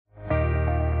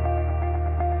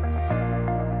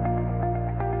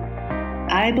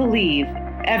I believe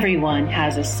everyone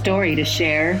has a story to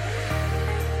share.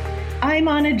 I'm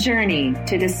on a journey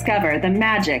to discover the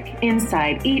magic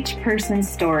inside each person's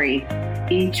story.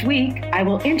 Each week, I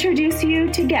will introduce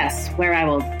you to guests where I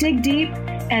will dig deep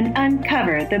and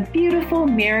uncover the beautiful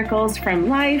miracles from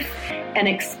life and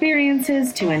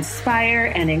experiences to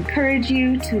inspire and encourage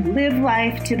you to live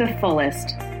life to the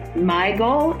fullest. My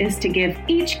goal is to give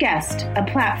each guest a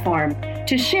platform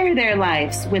to share their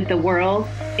lives with the world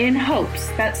in hopes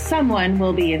that someone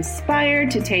will be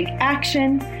inspired to take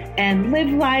action and live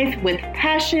life with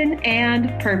passion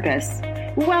and purpose.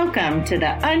 Welcome to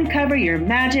the Uncover Your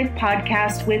Magic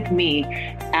podcast with me,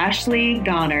 Ashley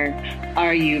Goner.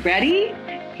 Are you ready?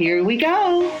 Here we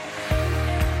go.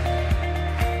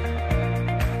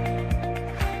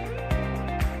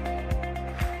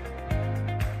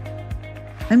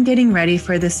 I'm getting ready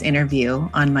for this interview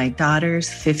on my daughter's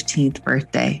 15th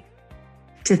birthday.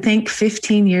 To think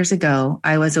 15 years ago,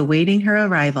 I was awaiting her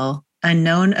arrival,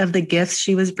 unknown of the gifts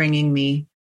she was bringing me,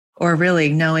 or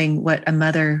really knowing what a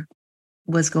mother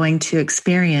was going to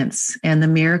experience and the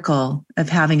miracle of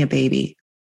having a baby.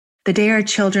 The day our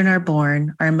children are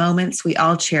born are moments we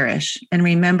all cherish and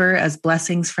remember as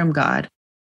blessings from God.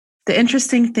 The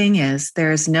interesting thing is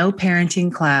there is no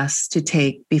parenting class to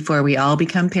take before we all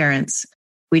become parents.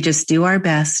 We just do our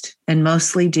best and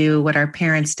mostly do what our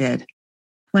parents did.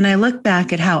 When I look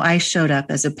back at how I showed up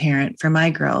as a parent for my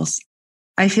girls,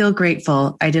 I feel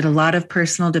grateful I did a lot of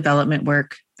personal development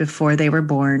work before they were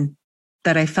born,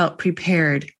 that I felt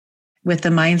prepared with the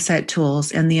mindset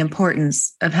tools and the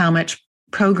importance of how much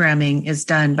programming is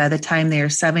done by the time they are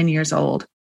 7 years old.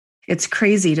 It's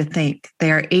crazy to think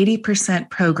they are 80%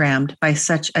 programmed by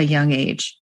such a young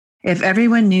age. If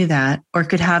everyone knew that or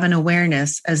could have an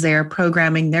awareness as they are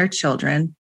programming their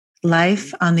children,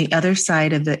 life on the other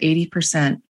side of the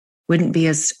 80% wouldn't be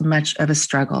as much of a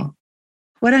struggle.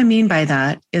 What I mean by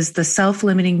that is the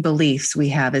self-limiting beliefs we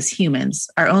have as humans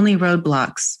are only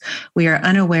roadblocks we are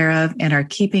unaware of and are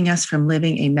keeping us from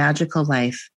living a magical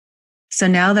life. So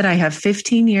now that I have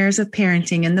 15 years of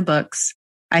parenting in the books,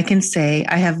 I can say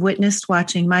I have witnessed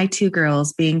watching my two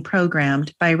girls being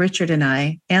programmed by Richard and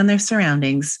I and their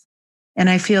surroundings. And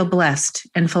I feel blessed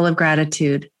and full of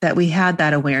gratitude that we had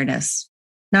that awareness.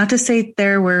 Not to say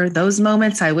there were those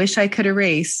moments I wish I could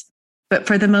erase, but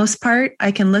for the most part,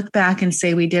 I can look back and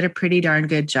say we did a pretty darn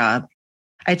good job.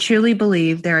 I truly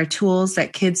believe there are tools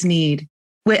that kids need.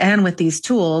 And with these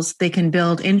tools, they can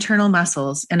build internal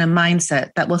muscles and a mindset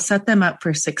that will set them up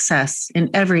for success in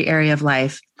every area of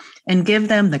life and give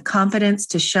them the confidence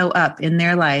to show up in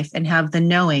their life and have the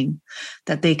knowing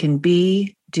that they can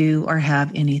be, do, or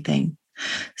have anything.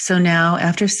 So now,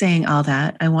 after saying all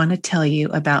that, I want to tell you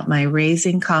about my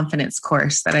Raising Confidence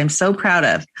course that I'm so proud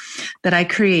of, that I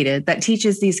created, that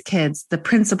teaches these kids the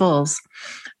principles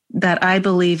that I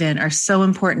believe in are so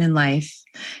important in life.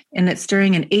 And it's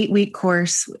during an 8-week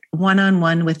course,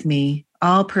 one-on-one with me,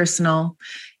 all personal.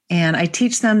 And I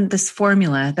teach them this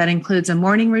formula that includes a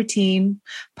morning routine,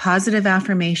 positive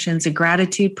affirmations, a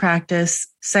gratitude practice,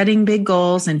 setting big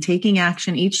goals and taking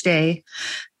action each day.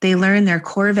 They learn their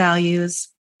core values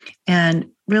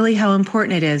and really how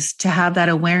important it is to have that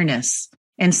awareness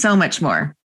and so much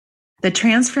more. The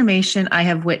transformation I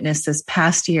have witnessed this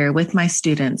past year with my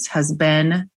students has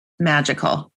been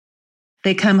magical.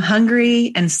 They come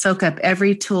hungry and soak up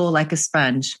every tool like a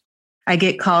sponge. I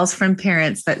get calls from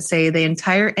parents that say the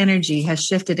entire energy has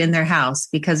shifted in their house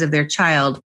because of their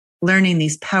child learning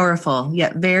these powerful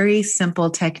yet very simple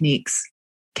techniques.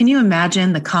 Can you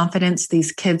imagine the confidence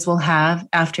these kids will have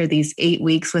after these 8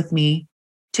 weeks with me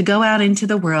to go out into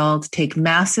the world, take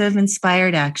massive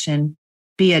inspired action,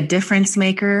 be a difference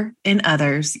maker in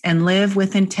others, and live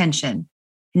with intention,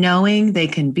 knowing they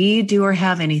can be, do, or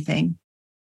have anything?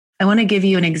 I want to give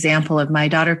you an example of my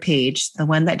daughter, Paige, the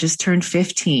one that just turned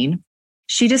 15.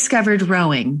 She discovered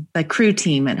rowing, the crew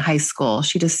team at high school.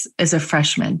 She just is a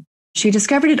freshman. She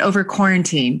discovered it over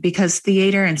quarantine because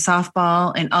theater and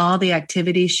softball and all the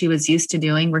activities she was used to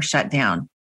doing were shut down.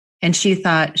 And she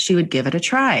thought she would give it a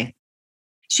try.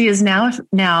 She is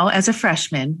now as a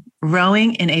freshman,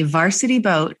 rowing in a varsity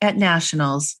boat at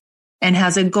nationals and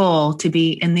has a goal to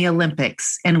be in the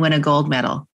Olympics and win a gold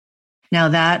medal. Now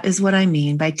that is what I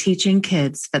mean by teaching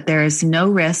kids that there is no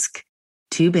risk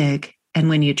too big. And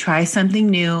when you try something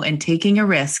new and taking a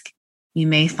risk, you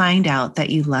may find out that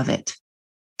you love it.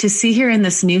 To see her in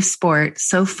this new sport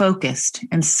so focused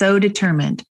and so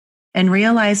determined and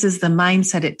realizes the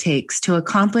mindset it takes to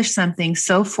accomplish something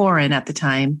so foreign at the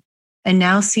time and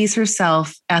now sees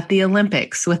herself at the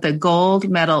Olympics with a gold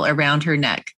medal around her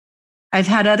neck. I've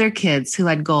had other kids who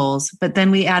had goals, but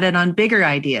then we added on bigger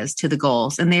ideas to the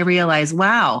goals and they realized,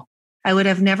 wow, I would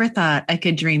have never thought I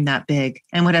could dream that big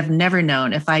and would have never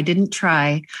known if I didn't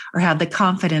try or have the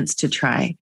confidence to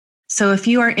try. So if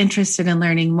you are interested in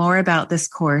learning more about this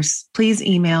course, please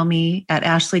email me at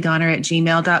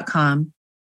ashleygoner@gmail.com.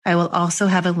 I will also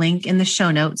have a link in the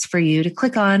show notes for you to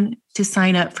click on to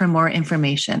sign up for more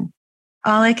information.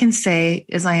 All I can say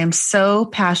is I am so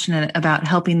passionate about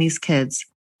helping these kids,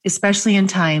 especially in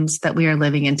times that we are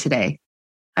living in today.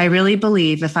 I really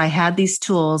believe if I had these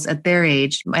tools at their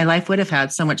age, my life would have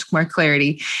had so much more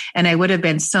clarity and I would have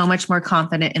been so much more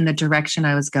confident in the direction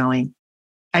I was going.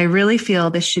 I really feel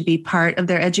this should be part of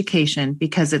their education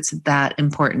because it's that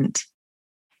important.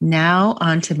 Now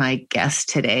on to my guest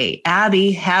today,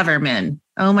 Abby Haverman.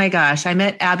 Oh my gosh, I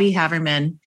met Abby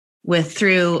Haverman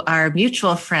through our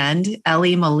mutual friend,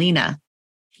 Ellie Molina.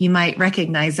 You might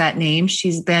recognize that name.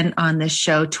 She's been on this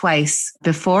show twice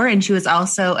before, and she was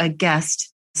also a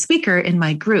guest speaker in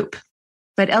my group.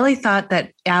 But Ellie thought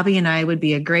that Abby and I would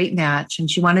be a great match, and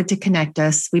she wanted to connect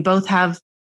us. We both have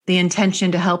the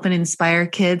intention to help and inspire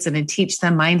kids and to teach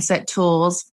them mindset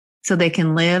tools so they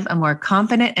can live a more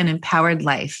confident and empowered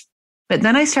life. But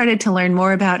then I started to learn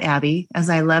more about Abby, as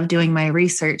I love doing my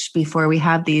research before we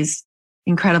have these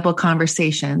incredible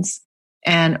conversations.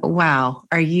 And wow,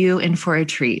 are you in for a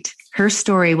treat? Her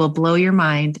story will blow your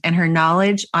mind, and her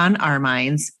knowledge on our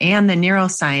minds and the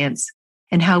neuroscience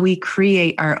and how we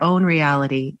create our own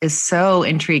reality is so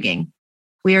intriguing.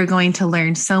 We are going to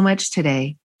learn so much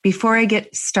today. Before I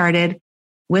get started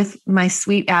with my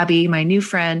sweet Abby, my new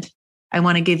friend, I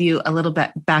want to give you a little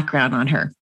bit background on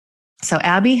her. So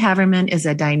Abby Haverman is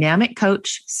a dynamic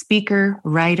coach, speaker,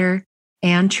 writer,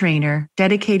 and trainer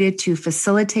dedicated to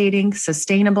facilitating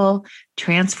sustainable,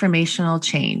 transformational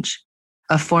change.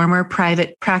 A former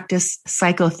private practice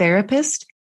psychotherapist,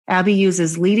 Abby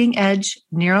uses leading-edge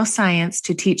neuroscience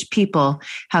to teach people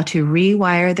how to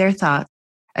rewire their thoughts,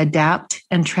 adapt,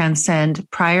 and transcend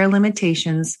prior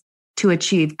limitations to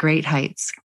achieve great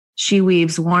heights. She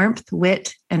weaves warmth,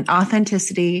 wit, and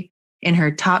authenticity in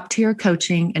her top-tier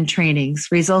coaching and trainings,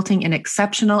 resulting in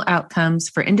exceptional outcomes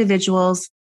for individuals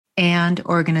and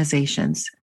organizations.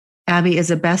 Abby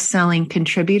is a best-selling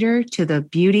contributor to The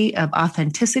Beauty of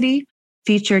Authenticity,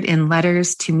 featured in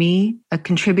Letters to Me, a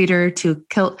contributor to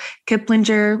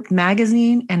Kiplinger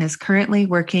magazine, and is currently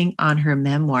working on her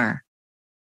memoir.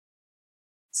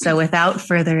 So without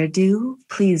further ado,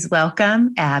 please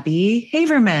welcome Abby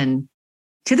Haverman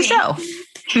to the show.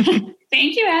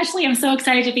 Thank you, Ashley. I'm so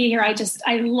excited to be here.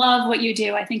 I love what you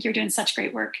do. I think you're doing such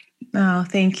great work. Oh,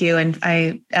 thank you. And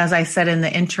as I said in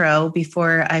the intro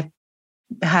before I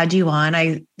had you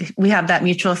on, we have that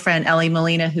mutual friend, Ellie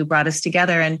Molina, who brought us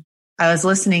together. And I was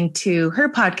listening to her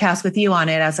podcast with you on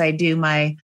it as I do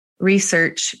my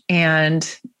research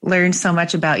and learned so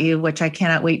much about you, which I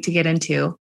cannot wait to get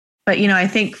into. But, I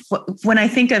think when I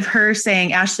think of her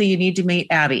saying, Ashley, you need to meet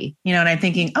Abby, and I'm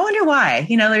thinking, I wonder why,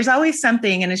 there's always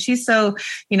something. And she's so,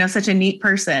 such a neat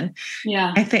person.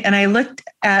 Yeah. And I looked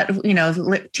at,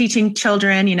 teaching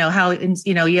children, how,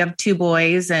 you have two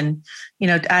boys and,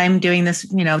 I'm doing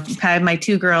this, I have my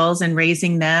two girls and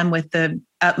raising them with the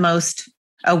utmost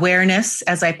awareness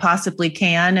as I possibly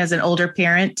can as an older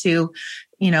parent to,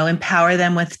 empower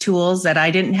them with tools that I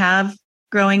didn't have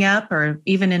growing up or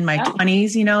even in my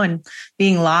 20s, and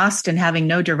being lost and having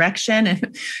no direction.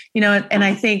 And, and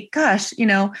I think, gosh,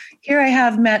 here I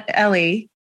have met Ellie,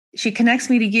 she connects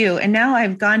me to you. And now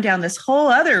I've gone down this whole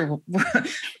other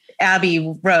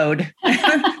Abby road,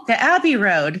 the Abby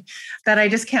road that I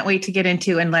just can't wait to get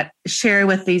into and share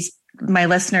with my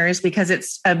listeners, because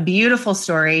it's a beautiful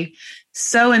story.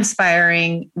 So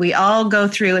inspiring. We all go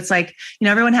through, it's like,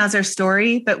 everyone has their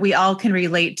story, but we all can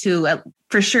relate to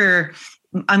for sure.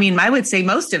 I mean, I would say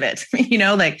most of it,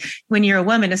 like when you're a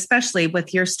woman, especially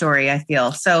with your story, I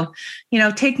feel. So,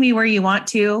 take me where you want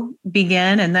to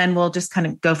begin, and then we'll just kind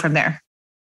of go from there.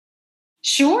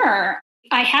 Sure.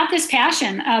 I have this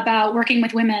passion about working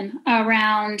with women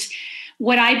around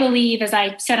what I believe, as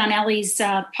I said on Ellie's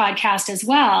podcast as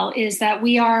well, is that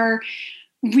we are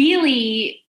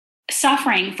really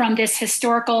suffering from this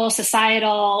historical,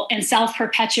 societal, and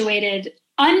self-perpetuated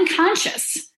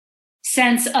unconscious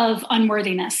sense of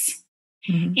unworthiness.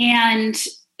 Mm-hmm.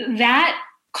 And that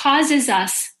causes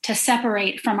us to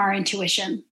separate from our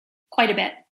intuition quite a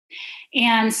bit.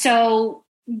 And so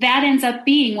that ends up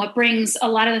being what brings a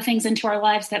lot of the things into our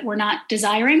lives that we're not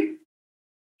desiring.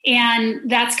 And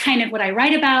that's kind of what I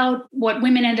write about, what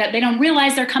women end up, they don't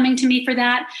realize they're coming to me for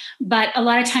that. But a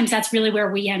lot of times that's really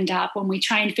where we end up when we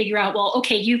try and figure out, well,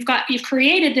 okay, you've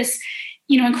created this,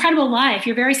 incredible life.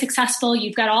 You're very successful.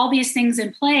 You've got all these things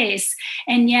in place,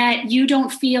 and yet you don't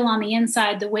feel on the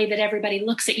inside the way that everybody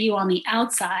looks at you on the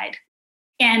outside.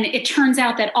 And it turns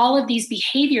out that all of these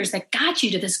behaviors that got you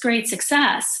to this great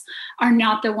success are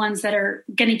not the ones that are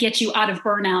going to get you out of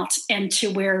burnout and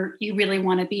to where you really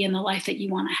want to be in the life that you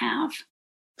want to have.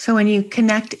 So when you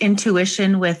connect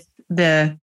intuition with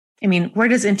where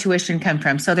does intuition come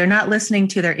from? So they're not listening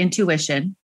to their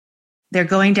intuition. They're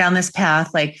going down this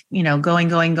path, like, going,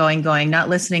 not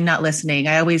listening.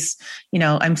 I always,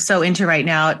 I'm so into right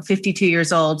now at 52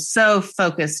 years old, so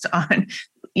focused on,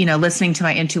 listening to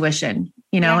my intuition,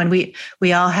 and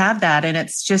we all have that. And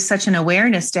it's just such an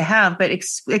awareness to have, but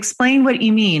explain what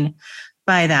you mean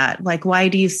by that. Like, why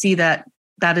do you see that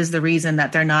is the reason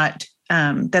that they're not,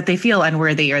 that they feel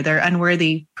unworthy or they're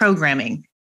unworthy programming?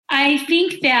 I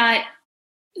think that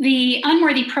the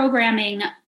unworthy programming,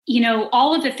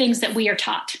 all of the things that we are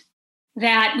taught,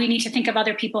 that we need to think of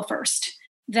other people first,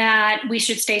 that we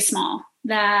should stay small,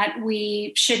 that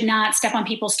we should not step on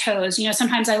people's toes.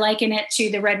 Sometimes I liken it to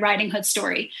the Red Riding Hood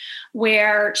story,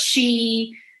 where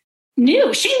she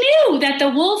knew that the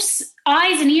wolf's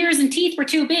eyes and ears and teeth were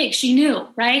too big. She knew,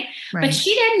 right? But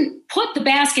she didn't put the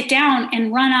basket down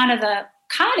and run out of the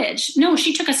cottage. No,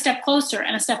 she took a step closer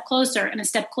and a step closer and a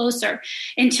step closer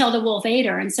until the wolf ate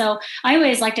her. And so I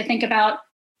always like to think about,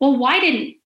 well, why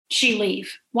didn't she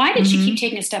leave? Why did she keep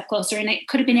taking a step closer? And it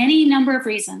could have been any number of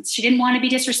reasons. She didn't want to be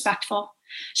disrespectful.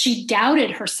 She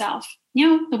doubted herself.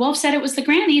 The wolf said it was the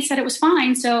granny, said it was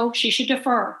fine, so she should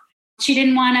defer. She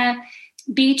didn't want to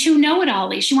be too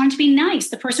know-it-all-y. She wanted to be nice.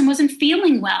 The person wasn't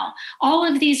feeling well. All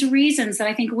of these reasons that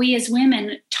I think we as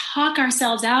women talk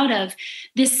ourselves out of,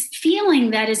 this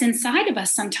feeling that is inside of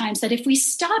us sometimes, that if we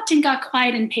stopped and got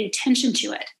quiet and paid attention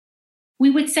to it, we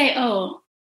would say, oh,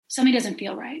 something doesn't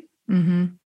feel right. Mm-hmm.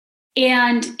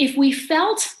 And if we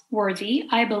felt worthy,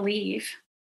 I believe,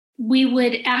 we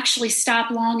would actually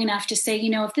stop long enough to say,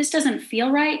 if this doesn't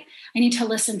feel right, I need to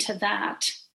listen to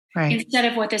that. Right. Instead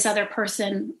of what this other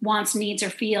person wants, needs, or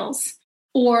feels,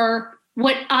 or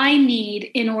what I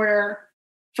need in order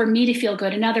for me to feel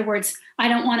good. In other words, I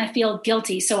don't want to feel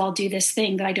guilty, so I'll do this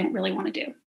thing that I don't really want to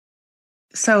do.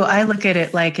 So I look at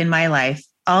it like in my life,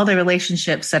 all the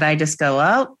relationships that I just go,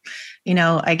 oh,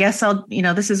 I guess I'll,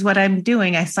 this is what I'm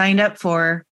doing. I signed up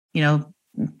for,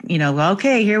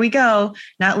 okay, here we go.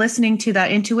 Not listening to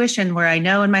that intuition where I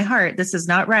know in my heart, this is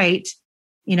not right.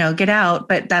 Get out.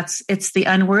 But it's the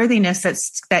unworthiness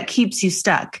that keeps you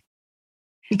stuck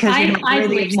because you're not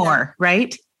worthy of more,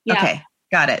 right? Yeah. Okay.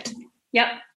 Got it. Yep.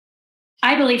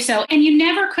 I believe so. And you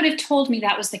never could have told me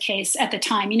that was the case at the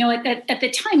time. At the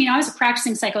time, I was a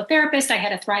practicing psychotherapist. I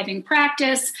had a thriving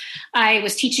practice. I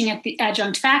was teaching at the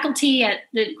adjunct faculty at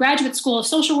the Graduate School of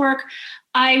Social Work.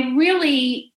 I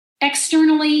really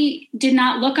externally did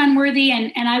not look unworthy,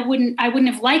 and I wouldn't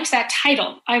have liked that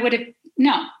title. I would have,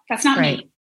 no, that's not me,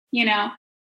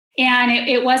 And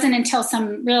it wasn't until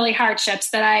some really hardships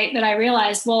that I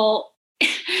realized, well,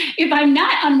 if I'm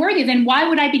not unworthy, then why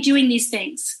would I be doing these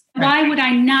things? Right. Why would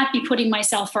I not be putting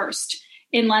myself first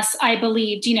unless I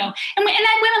believed, and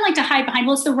women like to hide behind,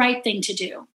 well, it's the right thing to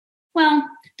do. Well,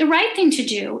 the right thing to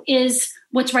do is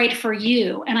what's right for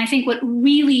you. And I think what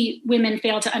really women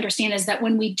fail to understand is that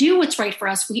when we do what's right for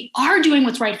us, we are doing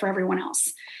what's right for everyone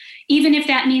else, even if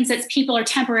that means that people are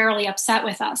temporarily upset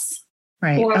with us.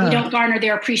 Right. Or we don't garner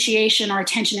their appreciation or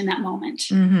attention in that moment.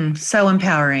 Mm-hmm. So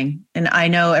empowering. And I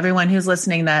know everyone who's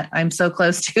listening that I'm so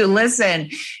close to, listen,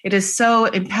 it is so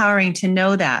empowering to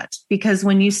know that, because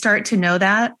when you start to know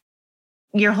that,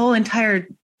 your whole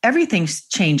everything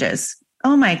changes.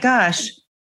 Oh my gosh,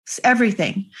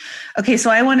 everything. Okay.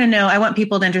 So I want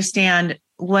people to understand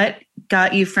what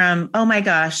got you from, oh my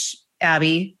gosh,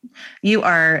 Abby, you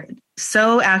are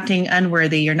so acting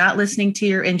unworthy. You're not listening to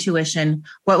your intuition.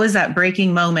 What was that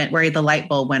breaking moment where the light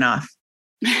bulb went off?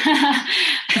 All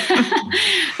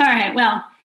right. Well,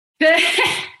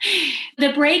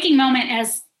 the breaking moment,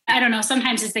 as I don't know,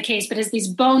 sometimes is the case, but as these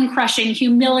bone crushing,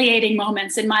 humiliating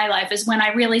moments in my life is when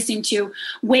I really seemed to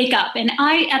wake up. And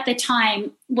I, at the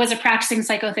time, was a practicing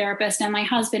psychotherapist, and my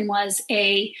husband was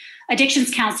a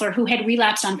addictions counselor who had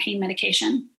relapsed on pain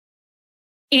medication.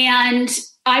 And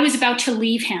I was about to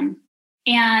leave him.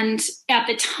 And at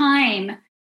the time,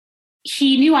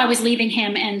 he knew I was leaving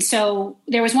him. And so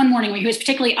there was one morning where he was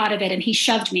particularly out of it, and he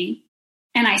shoved me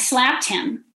and I slapped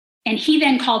him. And he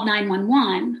then called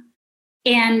 911.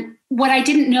 And what I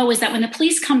didn't know is that when the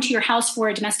police come to your house for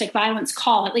a domestic violence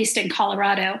call, at least in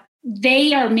Colorado,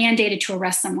 they are mandated to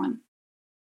arrest someone.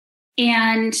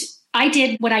 And I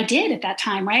did what I did at that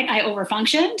time, right? I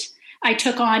overfunctioned. I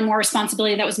took on more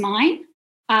responsibility that was mine.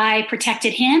 I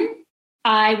protected him.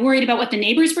 I worried about what the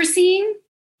neighbors were seeing.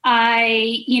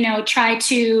 I, tried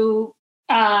to,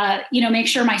 make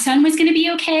sure my son was going to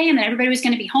be okay and that everybody was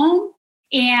going to be home.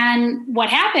 And what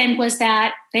happened was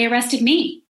that they arrested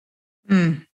me.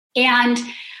 And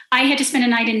I had to spend a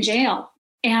night in jail.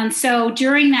 And so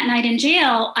during that night in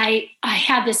jail, I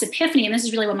had this epiphany, and this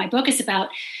is really what my book is about,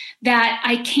 that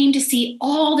I came to see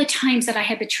all the times that I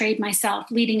had betrayed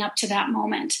myself leading up to that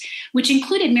moment, which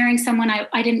included marrying someone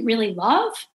I didn't really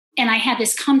love. And I had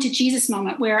this come to Jesus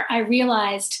moment where I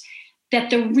realized that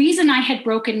the reason I had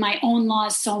broken my own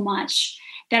laws so much,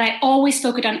 that I always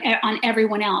focused on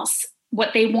everyone else,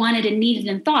 what they wanted and needed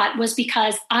and thought, was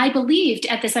because I believed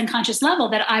at this unconscious level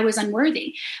that I was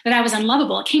unworthy, that I was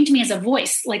unlovable. It came to me as a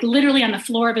voice, like literally on the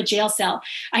floor of a jail cell.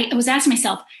 I was asking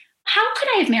myself, how could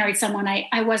I have married someone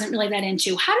I wasn't really that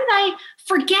into? How did I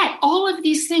forget all of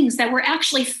these things that were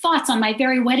actually thoughts on my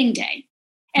very wedding day?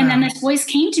 And then this voice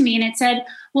came to me and it said,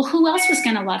 well, who else was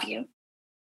going to love you?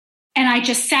 And I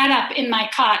just sat up in my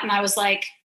cot and I was like,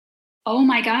 oh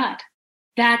my God,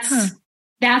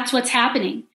 that's what's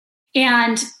happening.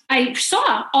 And I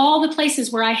saw all the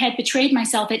places where I had betrayed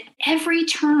myself at every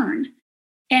turn.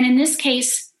 And in this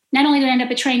case, not only did I end up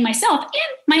betraying myself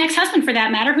and my ex-husband for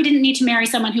that matter, who didn't need to marry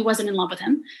someone who wasn't in love with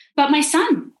him, but my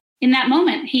son in that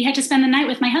moment, he had to spend the night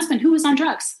with my husband who was on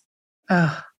drugs.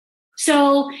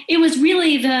 So it was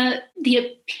really the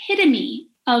epitome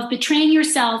of betraying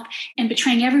yourself and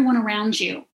betraying everyone around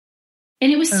you.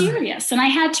 And it was serious. And I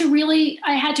had to really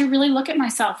look at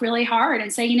myself really hard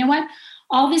and say, you know what?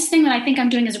 All this thing that I think I'm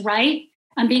doing is right.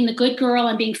 I'm being the good girl.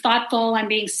 I'm being thoughtful. I'm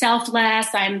being selfless.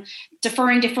 I'm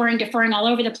deferring all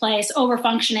over the place,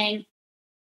 over-functioning.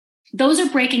 Those are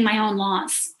breaking my own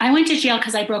laws. I went to jail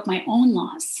because I broke my own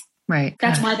laws. Right.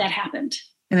 That's why that happened.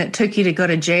 And it took you to go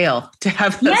to jail to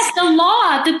have this. Yes,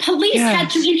 the police had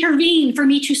to intervene for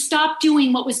me to stop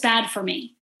doing what was bad for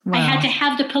me. Wow. I had to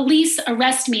have the police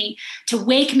arrest me to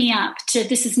wake me up to,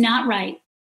 this is not right.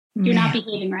 You're not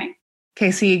behaving right.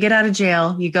 Okay, so you get out of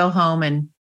jail, you go home, and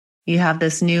you have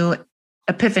this new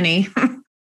epiphany.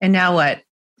 And now what?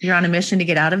 You're on a mission to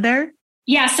get out of there?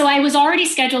 Yeah, so I was already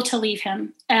scheduled to leave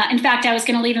him. In fact, I was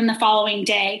going to leave him the following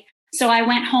day. So I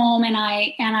went home and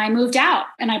I moved out,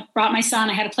 and I brought my son.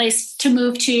 I had a place to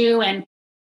move to, and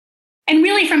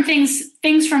really from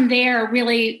things from there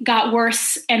really got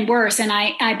worse and worse. And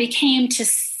I became to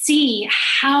see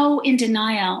how in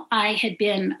denial I had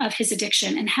been of his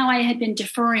addiction and how I had been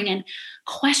deferring and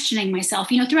questioning myself.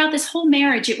 Throughout this whole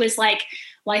marriage, it was like,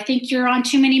 well, I think you're on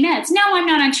too many meds. No, I'm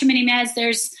not on too many meds.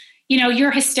 There's,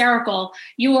 you're hysterical.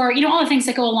 You're, all the things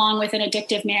that go along with an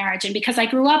addictive marriage. And because I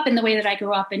grew up in the way that I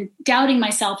grew up and doubting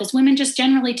myself as women just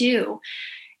generally do.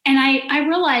 And I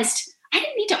realized I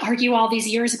didn't need to argue all these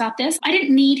years about this. I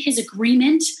didn't need his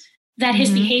agreement that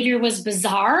his behavior was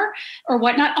bizarre or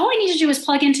whatnot. All I need to do is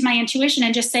plug into my intuition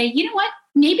and just say, you know what,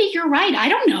 maybe you're right. I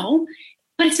don't know,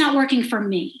 but it's not working for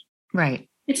me. Right.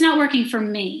 It's not working for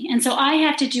me. And so I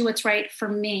have to do what's right for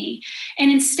me. And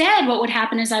instead, what would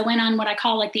happen is I went on what I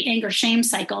call like the anger shame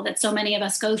cycle that so many of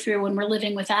us go through when we're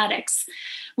living with addicts,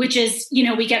 which is,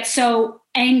 we get so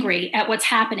angry at what's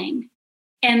happening.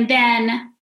 And then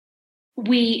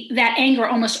that anger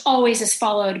almost always is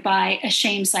followed by a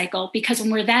shame cycle, because when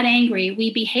we're that angry,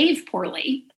 we behave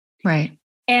poorly. Right.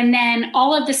 And then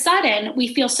all of a sudden,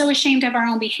 we feel so ashamed of our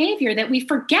own behavior that we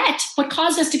forget what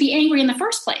caused us to be angry in the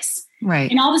first place. Right.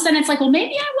 And all of a sudden, it's like, well,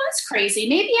 maybe I was crazy.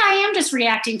 Maybe I am just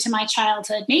reacting to my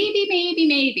childhood.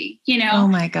 Maybe, Oh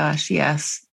my gosh,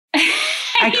 yes.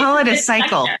 I call it a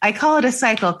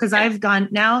cycle. Because I've gone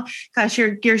now, gosh,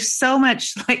 you're so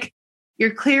much like,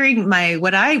 you're clearing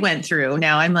what I went through.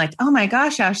 Now I'm like, oh my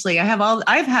gosh, Ashley,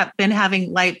 I've been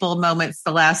having light bulb moments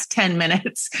the last 10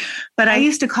 minutes, but I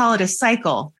used to call it a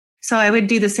cycle. So I would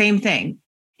do the same thing.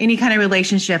 Any kind of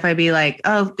relationship, I'd be like,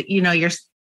 oh,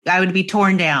 I would be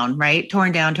torn down, right?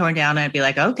 Torn down. And I'd be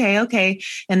like, okay.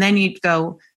 And then you'd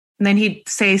go, and then he'd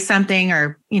say something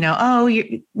or,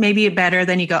 maybe better.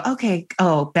 Then you go, okay,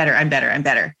 oh, better. I'm better.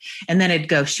 And then it'd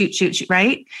go shoot,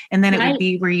 right? And then it would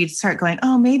be where you'd start going,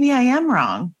 oh, maybe I am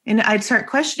wrong. And I'd start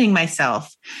questioning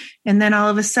myself. And then all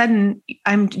of a sudden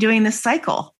I'm doing this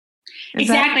cycle.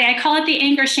 Exactly. I call it the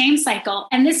anger shame cycle.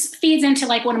 And this feeds into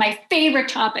like one of my favorite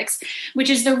topics, which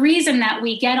is the reason that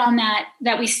we get on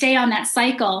that we stay on that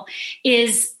cycle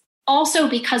is also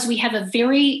because we have a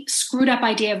very screwed up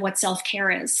idea of what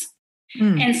self-care is.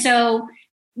 And so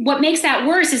what makes that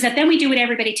worse is that then we do what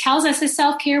everybody tells us is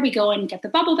self-care. We go and get the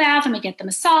bubble bath and we get the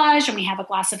massage and we have a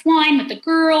glass of wine with the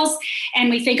girls and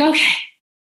we think, okay,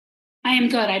 I am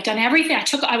good. I've done everything.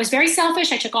 I was very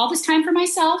selfish. I took all this time for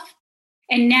myself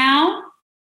and now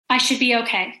I should be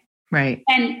okay. Right.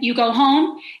 And you go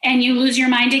home and you lose your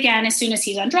mind again as soon as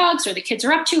he's on drugs or the kids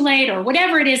are up too late or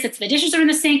whatever it is, the dishes are in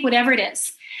the sink, whatever it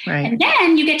is. Right. And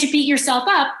then you get to beat yourself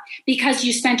up because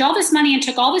you spent all this money and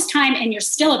took all this time and you're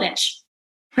still a bitch.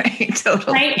 Right.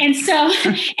 Totally. Right. And so,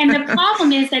 and the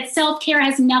problem is that self-care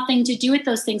has nothing to do with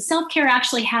those things. Self-care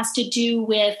actually has to do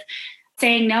with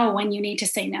saying no when you need to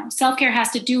say no. Self-care has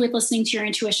to do with listening to your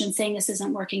intuition, saying this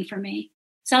isn't working for me.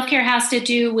 Self-care has to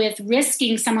do with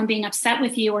risking someone being upset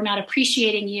with you or not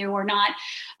appreciating you or not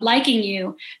liking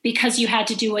you because you had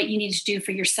to do what you needed to do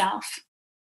for yourself.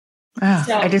 Oh,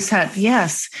 so, I just had,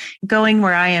 yes, going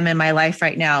where I am in my life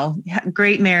right now,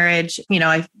 great marriage.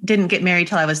 I didn't get married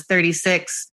till I was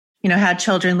 36, had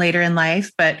children later in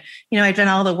life, but, I've done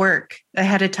all the work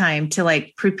ahead of time to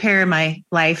prepare my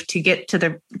life to get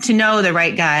to know the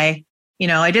right guy.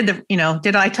 I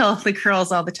tell the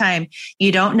girls all the time,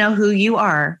 you don't know who you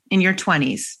are in your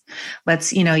 20s.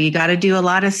 You got to do a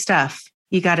lot of stuff.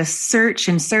 You got to search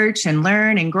and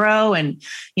learn and grow. And,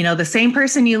 the same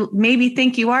person you maybe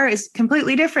think you are is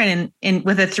completely different in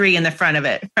with a 3 in the front of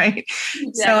it. Right.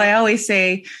 Exactly. So I always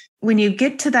say, when you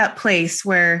get to that place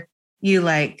where you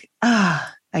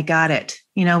I got it,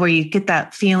 where you get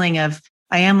that feeling of,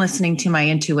 I am listening to my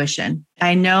intuition.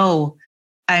 I know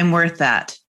I'm worth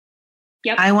that.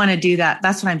 Yep. I want to do that.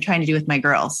 That's what I'm trying to do with my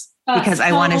girls because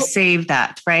I want to save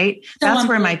that. Right. So that's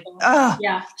where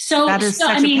that is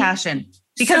such a passion.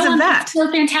 Because of that. It's so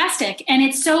fantastic. And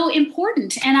it's so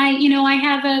important. And I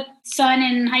have a son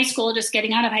in high school, just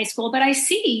getting out of high school, but I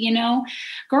see,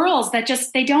 girls that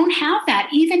they don't have that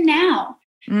even now.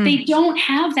 They don't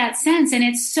have that sense. And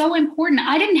it's so important.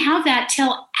 I didn't have that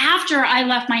till after I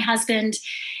left my husband.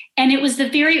 And it was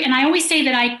and I always say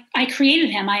that I created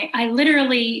him.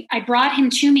 I brought him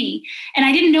to me and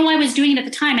I didn't know I was doing it at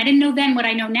the time. I didn't know then what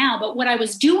I know now, but what I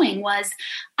was doing was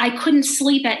I couldn't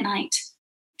sleep at night.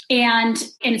 And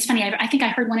it's funny, I think I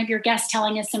heard one of your guests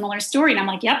telling a similar story. And I'm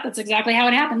like, yep, that's exactly how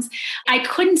it happens. I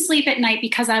couldn't sleep at night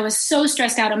because I was so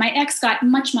stressed out. And my ex got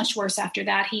much, much worse after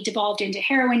that. He devolved into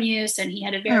heroin use and he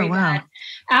had a very bad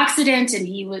accident and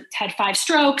he had 5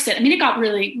 strokes. It got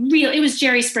really, it was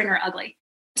Jerry Springer ugly.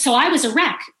 So I was a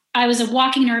wreck. I was a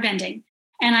walking nerve ending.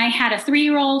 And I had a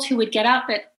 3-year-old who would get up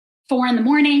at 4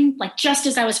 a.m, just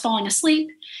as I was falling asleep.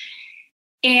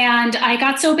 And I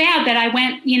got so bad that I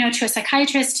went, to a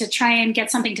psychiatrist to try and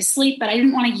get something to sleep, but I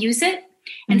didn't want to use it.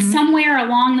 And somewhere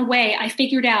along the way, I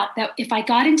figured out that if I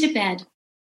got into bed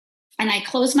and I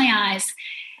closed my eyes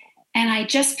and I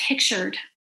just pictured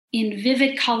in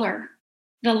vivid color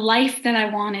the life that I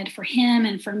wanted for him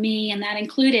and for me, and that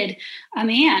included a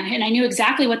man. And I knew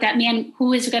exactly what that man who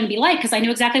was going to be like because I knew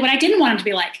exactly what I didn't want him to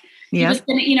be like. He was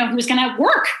going to, he was going to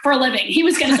work for a living. He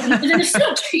was going to, he was in a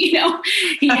suit, he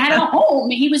had a home.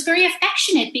 He was very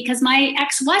affectionate because my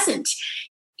ex wasn't.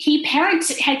 He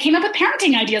came up with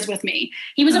parenting ideas with me.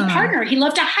 He was a partner. He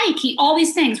loved to hike. All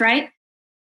these things, right?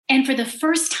 And for the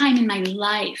first time in my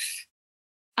life,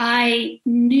 I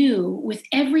knew with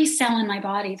every cell in my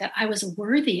body that I was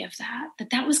worthy of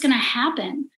that was going to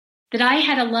happen. That I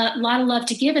had a lot of love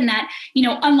to give and that,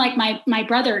 unlike my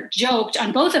brother joked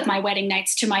on both of my wedding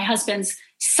nights to my husband's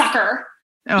sucker.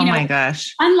 Oh my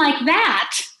gosh. Unlike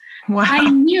that, wow. I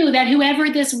knew that whoever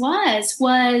this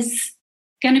was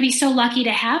going to be so lucky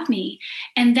to have me.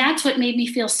 And that's what made me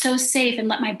feel so safe and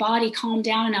let my body calm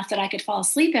down enough that I could fall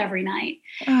asleep every night.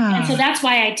 Oh. And so that's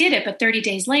why I did it. But 30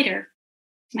 days later,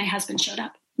 my husband showed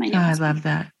up. I love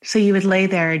that. So you would lay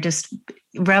there and just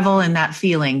revel in that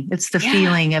feeling. It's the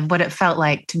feeling of what it felt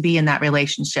like to be in that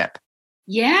relationship.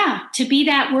 Yeah. To be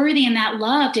that worthy and that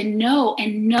loved and know,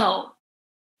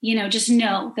 just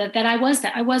know that I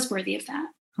was worthy of that.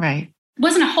 Right. It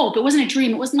wasn't a hope. It wasn't a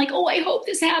dream. It wasn't like, oh, I hope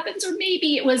this happens. Or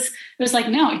maybe it was like,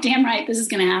 no, damn right. This is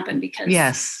going to happen because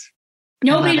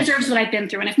nobody deserves what I've been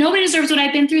through. And if nobody deserves what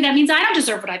I've been through, that means I don't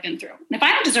deserve what I've been through. And if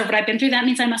I don't deserve what I've been through, that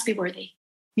means I must be worthy.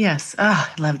 Yes. Oh,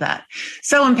 I love that.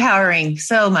 So empowering.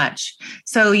 So much.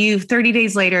 So 30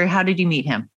 days later, how did you meet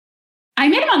him? I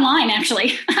met him online,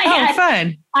 actually.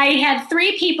 Fun. I had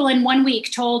 3 people in 1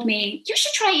 week told me, you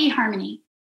should try eHarmony.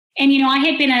 And, I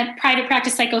had been a private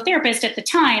practice psychotherapist at the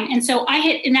time. And so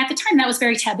and at the time that was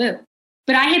very taboo,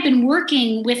 but I had been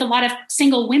working with a lot of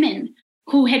single women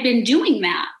who had been doing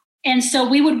that. And so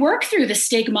we would work through the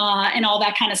stigma and all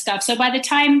that kind of stuff. So by the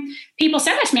time people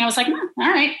said that to me, I was like, all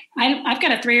right, I've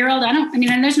got a 3-year-old.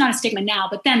 And there's not a stigma now,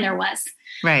 but then there was.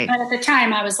 Right. But at the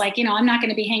time I was like, I'm not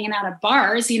going to be hanging out at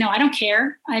bars. I don't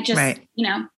care. I just,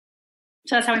 so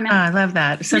that's how we met. Oh, I love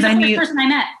that. So then the person I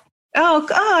met. Oh,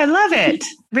 I love it.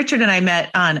 Richard and I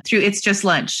met through It's Just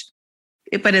Lunch.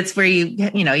 but it's where you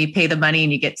pay the money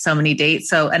and you get so many dates.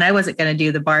 So, and I wasn't going to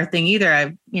do the bar thing either.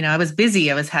 I was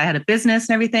busy. I had a business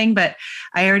and everything, but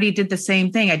I already did the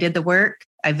same thing. I did the work.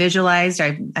 I visualized.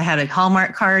 I had a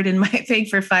Hallmark card in my thing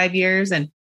for 5 years, and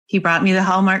he brought me the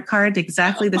Hallmark card,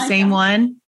 exactly the same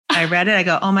one. I read it. I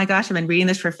go, oh my gosh, I've been reading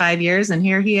this for 5 years, and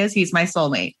here he is. He's my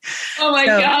soulmate. Oh my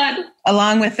God.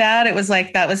 Along with that, it was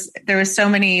like, there was so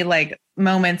many like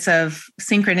moments of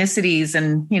synchronicities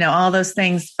and, all those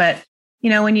things. But,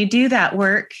 when you do that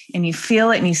work and you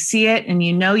feel it and you see it and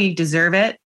you deserve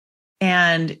it,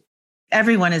 and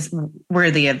everyone is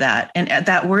worthy of that. And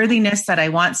that worthiness that I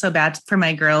want so bad for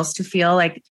my girls to feel,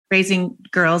 like raising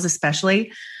girls,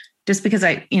 especially just because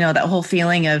that whole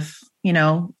feeling of,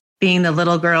 being the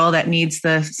little girl that needs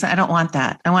I don't want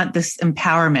that. I want this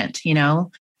empowerment,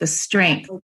 the strength.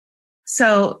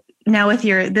 So now with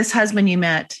this husband you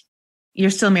met,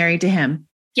 you're still married to him.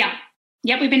 Yeah.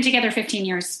 Yep. We've been together 15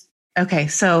 years. Okay.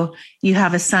 So you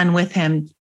have a son with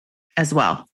him as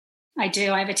well. I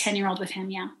do. I have a 10-year-old with him.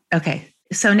 Yeah. Okay.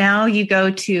 So now you go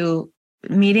to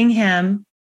meeting him.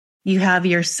 You have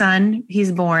your son,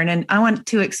 he's born. And I want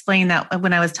to explain that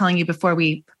when I was telling you before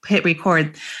we hit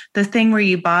record, the thing where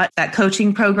you bought that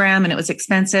coaching program and it was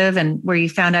expensive, and where you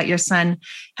found out your son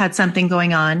had something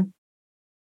going on.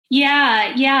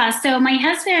 Yeah. So my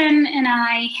husband and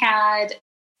I had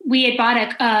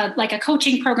bought a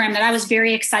coaching program that I was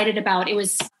very excited about. It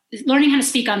was learning how to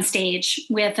speak on stage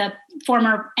with a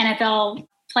former NFL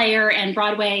player and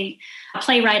Broadway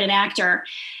playwright and actor.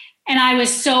 And I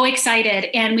was so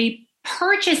excited. And we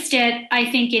purchased it,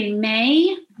 I think, in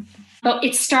May, but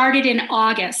it started in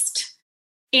August.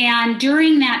 And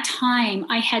during that time,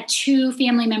 I had 2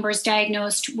 family members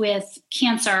diagnosed with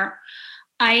cancer.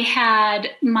 I had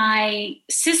my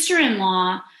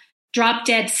sister-in-law drop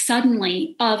dead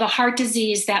suddenly of a heart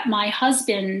disease that my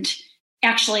husband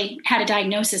actually had a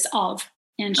diagnosis of.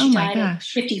 And she died at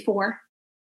 54.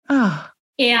 Oh.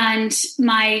 And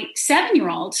my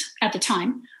 7-year-old at the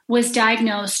time was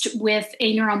diagnosed with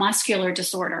a neuromuscular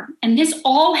disorder. And this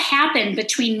all happened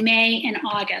between May and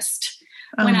August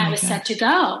when I was set to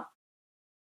go.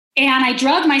 And I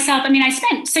drugged myself. I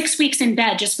spent 6 weeks in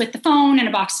bed just with the phone and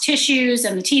a box of tissues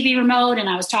and the TV remote. And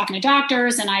I was talking to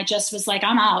doctors, and I just was like,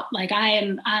 I'm out. Like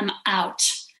I'm out.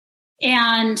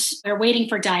 And they're waiting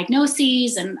for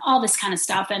diagnoses and all this kind of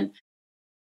stuff.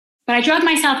 But I drugged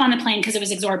myself on the plane because it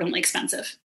was exorbitantly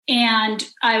expensive. And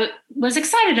I was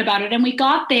excited about it. And we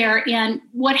got there. And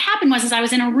what happened was I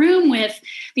was in a room with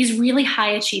these really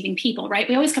high achieving people, right?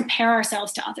 We always compare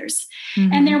ourselves to others.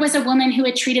 Mm-hmm. And there was a woman who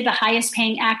had treated the highest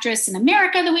paying actress in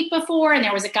America the week before. And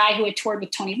there was a guy who had toured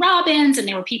with Tony Robbins. And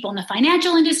there were people in the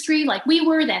financial industry like we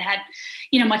were that had,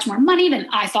 much more money than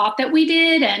I thought that we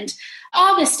did. And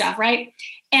all this stuff, right?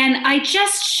 And I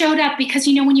just showed up because,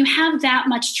 when you have that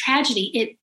much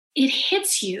tragedy, it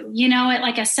hits you, at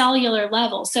like a cellular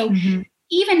level. So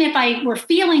even if I were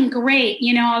feeling great,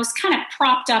 I was kind of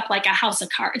propped up like a house of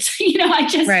cards. I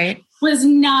just was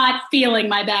not feeling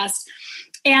my best.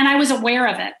 And I was aware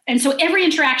of it. And so every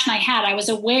interaction I had, I was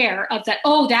aware of that.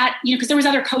 Oh, that, because there was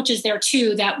other coaches there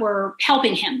too that were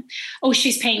helping him. Oh,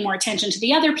 she's paying more attention to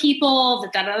the other people, all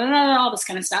this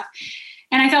kind of stuff.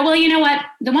 And I thought, well, you know what?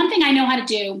 The one thing I know how to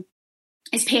do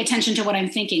is pay attention to what I'm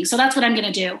thinking. So that's what I'm going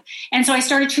to do. And so I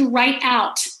started to write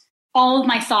out all of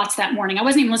my thoughts that morning. I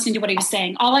wasn't even listening to what he was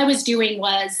saying. All I was doing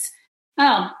was,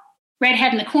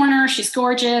 redhead in the corner. She's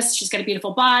gorgeous. She's got a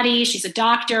beautiful body. She's a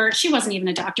doctor. She wasn't even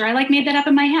a doctor. I made that up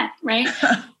in my head, right?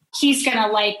 He's going to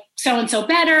like so-and-so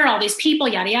better, all these people,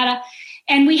 yada, yada.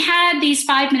 And we had these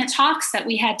 5-minute talks that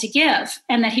we had to give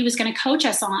and that he was going to coach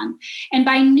us on. And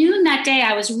by noon that day,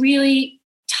 I was really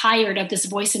tired of this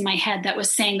voice in my head that was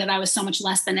saying that I was so much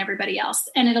less than everybody else.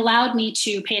 And it allowed me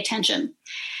to pay attention.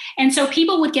 And so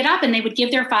people would get up and they would give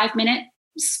their 5-minute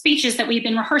speeches that we've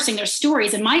been rehearsing, their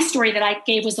stories. And my story that I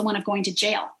gave was the one of going to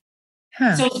jail.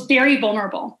 So it's very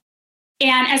vulnerable.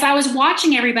 And as I was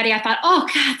watching everybody, I thought, oh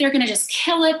God, they're going to just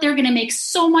kill it. They're going to make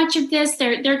so much of this.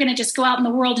 They're going to just go out in the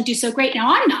world and do so great.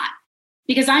 Now I'm not,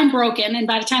 because I'm broken. And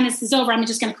by the time this is over, I'm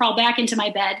just going to crawl back into my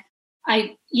bed.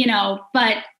 They're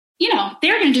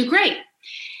going to do great.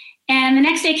 And the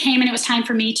next day came and it was time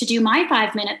for me to do my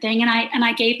 5-minute thing. And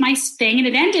I gave my thing, and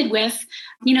it ended with,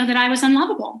 that I was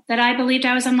unlovable, that I believed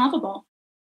I was unlovable.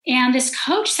 And this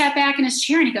coach sat back in his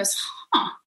chair and he goes,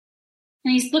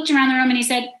 and he looked around the room and he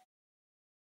said,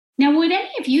 now, would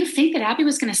any of you think that Abby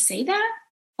was going to say that?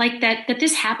 Like that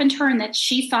this happened to her and that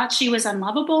she thought she was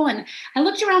unlovable? And I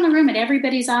looked around the room at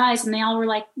everybody's eyes and they all were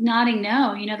like nodding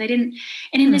no, they didn't.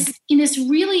 And in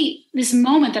this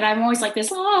moment that I'm always like this,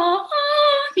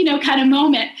 kind of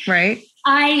moment. Right.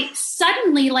 I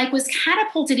suddenly was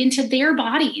catapulted into their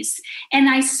bodies, and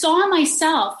I saw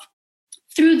myself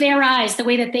through their eyes, the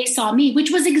way that they saw me,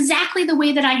 which was exactly the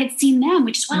way that I had seen them,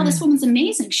 which is, wow, this woman's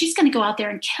amazing. She's going to go out there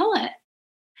and kill it.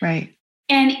 Right.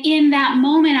 And in that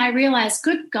moment, I realized,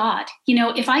 good God,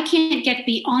 if I can't get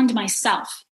beyond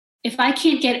myself, if I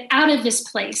can't get out of this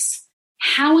place,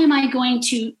 how am I going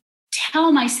to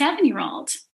tell my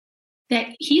 7-year-old that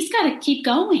he's got to keep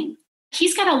going?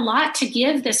 He's got a lot to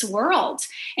give this world,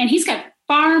 and he's got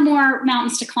far more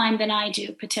mountains to climb than I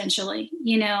do, potentially,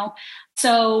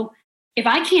 So if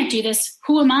I can't do this,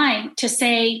 who am I to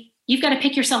say, you've got to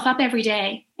pick yourself up every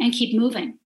day and keep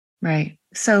moving? Right.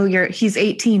 So he's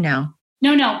 18 now.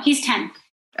 No, he's 10.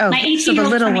 Oh, my 18-year-old so the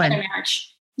little one.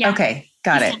 Marriage. Yeah. Okay.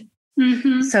 Got it.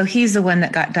 Mm-hmm. So he's the one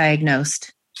that got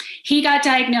diagnosed. He got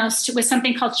diagnosed with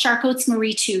something called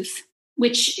Charcot's-Marie Tooth,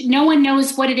 which no one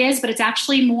knows what it is, but it's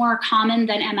actually more common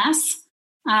than MS.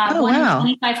 One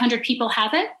in 2,500 people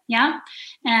have it. Yeah.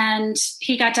 And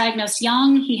he got diagnosed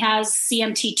young. He has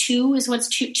CMT2 is what's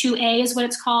 2A is what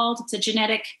it's called. It's a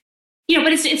genetic,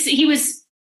 but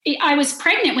I was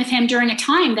pregnant with him during a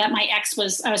time that my ex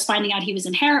I was finding out he was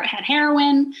had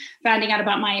heroin, finding out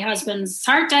about my husband's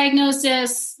heart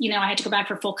diagnosis. I had to go back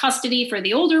for full custody for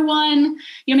the older one.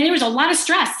 There was a lot of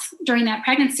stress during that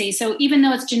pregnancy. So even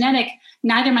though it's genetic,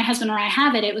 neither my husband or I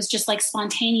have it. It was just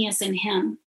spontaneous in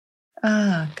him.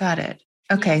 Ah, got it.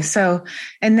 Okay. So,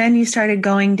 and then you started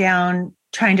going down,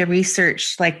 trying to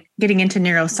research, getting into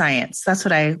neuroscience. That's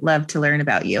what I love to learn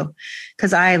about you,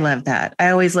 because I love that. I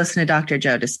always listen to Dr.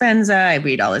 Joe Dispenza. I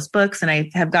read all his books, and I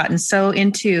have gotten so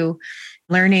into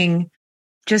learning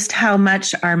just how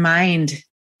much our mind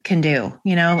can do.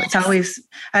 It's always,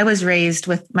 I was raised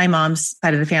with my mom's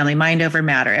side of the family, mind over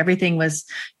matter. Everything was,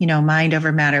 mind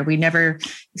over matter. We never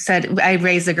said, I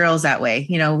raised the girls that way.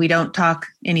 We don't talk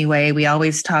anyway. We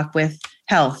always talk with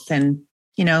health, and,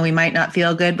 we might not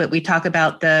feel good, but we talk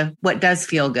about what does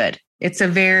feel good. It's a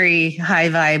very high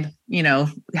vibe,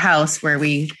 house where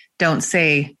we don't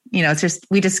say, it's just,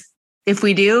 if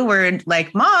we do, we're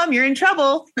like, Mom, you're in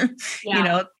trouble,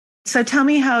 Yeah. So tell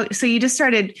me so you just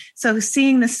started,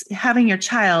 seeing this, having your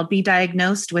child be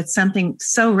diagnosed with something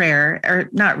so rare, or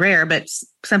not rare, but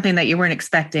something that you weren't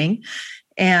expecting,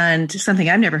 and something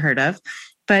I've never heard of,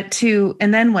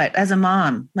 and then what, as a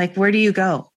mom, where do you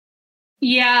go?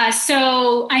 Yeah.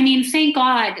 So, thank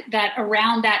God that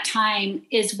around that time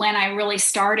is when I really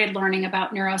started learning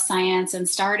about neuroscience and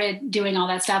started doing all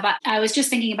that stuff. I was just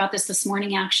thinking about this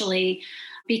morning, actually,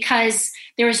 because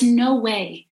there is no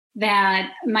way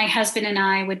that my husband and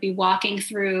I would be walking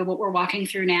through what we're walking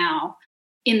through now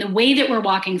in the way that we're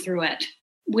walking through it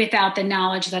without the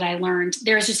knowledge that I learned.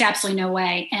 There's just absolutely no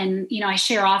way. And, I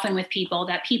share often with people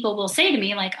that people will say to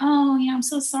me oh, I'm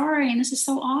so sorry. And this is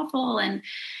so awful. And,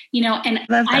 and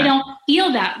I don't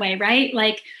feel that way, right?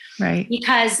 Right.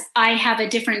 Because I have a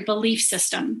different belief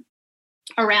system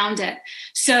around it.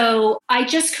 So I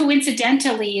just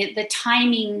coincidentally, the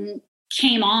timing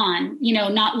came on,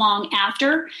 not long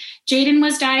after Jaden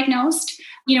was diagnosed.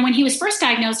 When he was first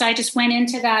diagnosed, I just went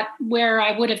into that where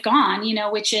I would have gone,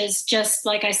 which is just,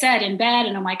 like I said, in bed,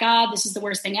 and oh my God, this is the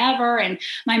worst thing ever. And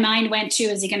my mind went to,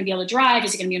 is he going to be able to drive?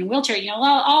 Is he going to be in a wheelchair?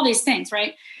 All these things,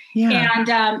 right? Yeah.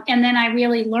 And then I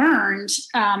really learned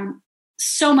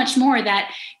so much more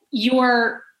that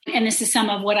and this is some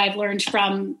of what I've learned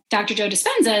from Dr. Joe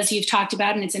Dispenza, as you've talked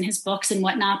about, and it's in his books and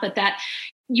whatnot, but that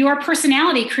your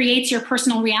personality creates your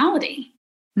personal reality.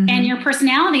 Mm-hmm. And your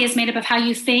personality is made up of how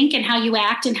you think and how you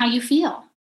act and how you feel.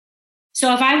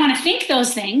 So if I want to think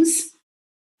those things,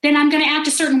 then I'm going to act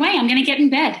a certain way. I'm going to get in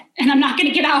bed and I'm not going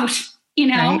to get out,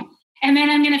 Right. And then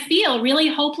I'm going to feel really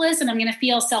hopeless, and I'm going to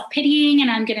feel self-pitying,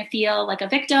 and I'm going to feel like a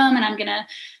victim, and I'm going to,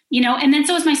 and then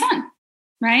so is my son,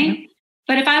 right? Mm-hmm.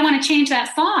 But if I want to change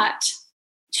that thought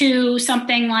to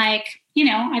something like,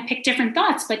 I pick different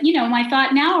thoughts, but, my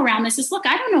thought now around this is, look,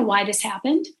 I don't know why this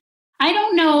happened. I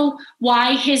don't know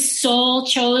why his soul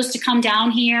chose to come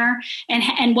down here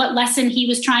and what lesson he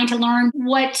was trying to learn,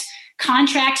 what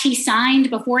contract he signed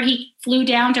before he flew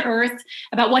down to Earth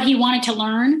about what he wanted to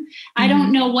learn. Mm-hmm. I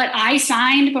don't know what I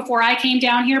signed before I came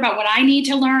down here about what I need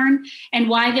to learn and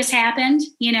why this happened,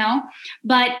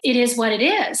 but it is what it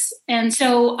is. And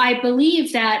so I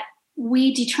believe that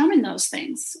we determine those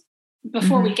things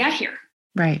before mm-hmm. we get here.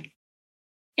 Right.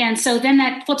 And so then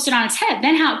that flips it on its head.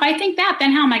 Then if I think that,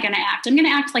 then how am I going to act? I'm going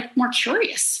to act more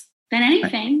curious than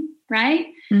anything, right?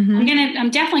 Mm-hmm. I'm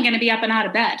definitely going to be up and out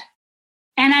of bed.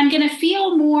 And I'm going to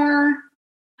feel more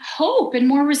hope and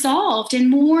more resolved and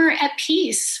more at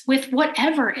peace with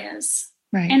whatever is.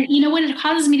 Right. And what it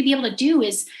causes me to be able to do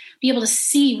is be able to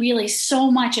see really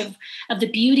so much of the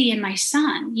beauty in my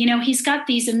son. He's got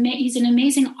he's an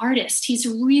amazing artist. He's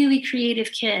a really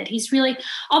creative kid. He's really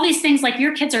all these things. Like,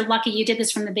 your kids are lucky you did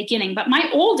this from the beginning. But my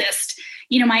oldest,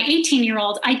 my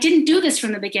 18-year-old, I didn't do this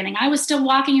from the beginning. I was still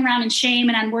walking around in shame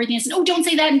and unworthiness and, don't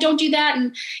say that and don't do that.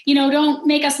 And, don't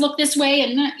make us look this way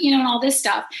and, and all this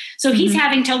stuff. So he's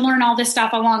having to learn all this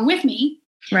stuff along with me.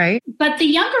 Right. But the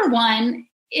younger one,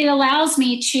 it allows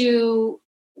me to,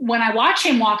 when I watch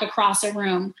him walk across a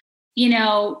room,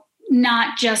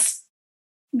 not just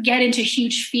get into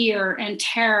huge fear and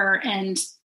terror and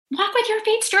walk with your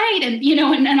feet straight and,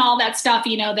 and all that stuff,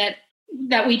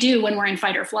 that we do when we're in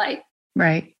fight or flight.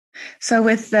 Right. So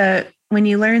when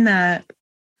you learn the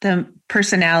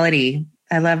personality,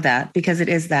 I love that because it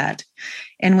is that.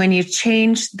 And when you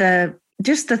change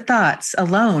just the thoughts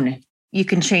alone, you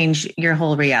can change your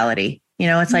whole reality.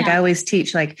 It's like I always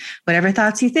teach, like, whatever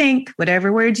thoughts you think,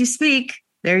 whatever words you speak,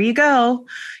 there you go.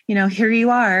 Here you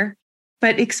are.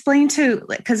 But explain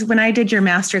because when I did your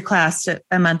master class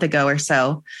a month ago or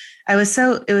so, it was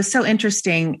so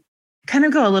interesting. Kind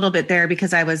of go a little bit there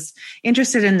because I was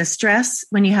interested in the stress.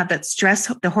 When you have that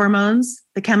stress, the hormones,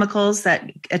 the chemicals that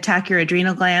attack your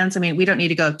adrenal glands. I mean, we don't need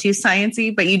to go too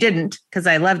sciencey, but you didn't, because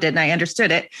I loved it and I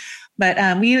understood it. But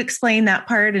will you explain that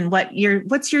part and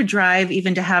what's your drive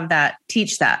even to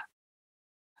teach that?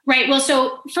 Right. Well,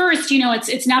 so first,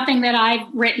 it's nothing that I've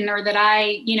written or that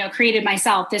I, created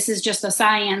myself. This is just the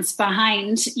science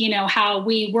behind, how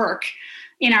we work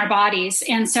in our bodies.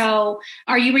 And so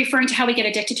are you referring to how we get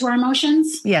addicted to our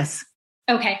emotions? Yes.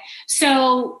 Okay.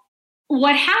 So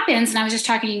what happens, and I was just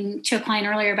talking to a client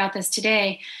earlier about this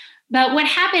today, but what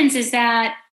happens is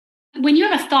that when you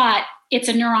have a thought, it's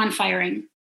a neuron firing.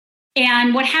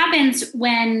 And what happens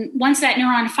once that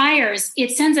neuron fires,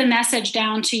 it sends a message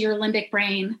down to your limbic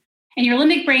brain. And your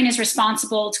limbic brain is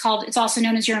responsible. It's also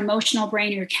known as your emotional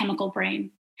brain or your chemical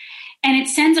brain. And it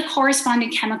sends a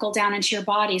corresponding chemical down into your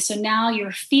body. So now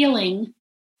you're feeling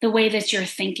the way that you're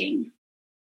thinking.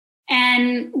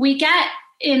 And we get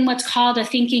in what's called a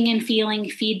thinking and feeling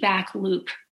feedback loop.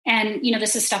 And,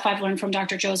 this is stuff I've learned from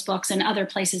Dr. Joe's books and other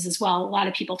places as well. A lot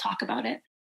of people talk about it.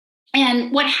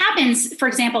 And what happens, for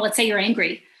example, let's say you're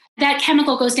angry. That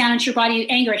chemical goes down into your body,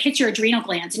 anger, it hits your adrenal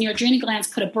glands, and your adrenal glands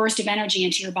put a burst of energy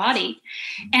into your body.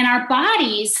 And our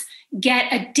bodies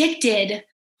get addicted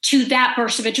to that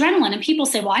burst of adrenaline. And people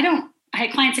say, well, I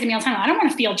had clients say to me all the time, I don't want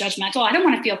to feel judgmental. I don't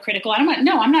want to feel critical.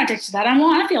 No, I'm not addicted to that. I don't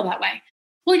want to feel that way.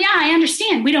 Well, yeah, I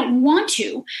understand. We don't want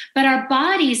to, but our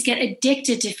bodies get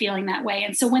addicted to feeling that way.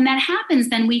 And so when that happens,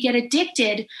 then we get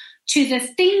addicted to the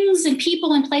things and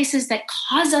people and places that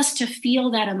cause us to feel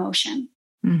that emotion.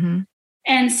 Mm-hmm.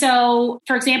 And so,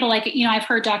 for example, I've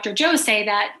heard Dr. Joe say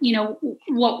that,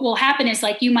 what will happen is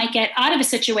you might get out of a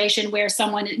situation where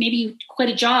maybe you quit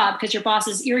a job because your boss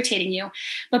is irritating you.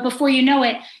 But before you know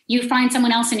it, you find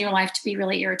someone else in your life to be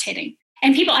really irritating.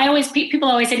 And people always say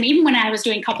to me, even when I was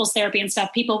doing couples therapy and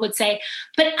stuff, people would say,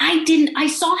 but I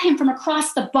saw him from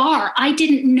across the bar. I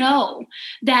didn't know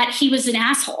that he was an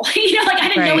asshole. I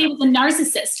didn't know he was a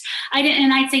narcissist.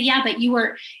 And I'd say, yeah, but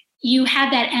you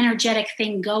had that energetic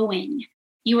thing going.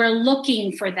 You are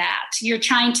looking for that.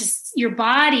 Your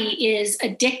body is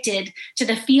addicted to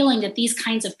the feeling that these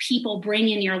kinds of people bring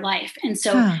in your life. And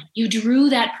so you drew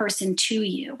that person to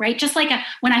you, right? Just like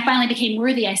when I finally became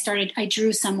worthy, I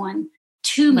drew someone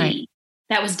to me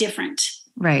that was different.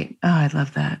 Right. Oh, I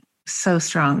love that. So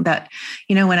strong that,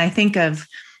 when I think of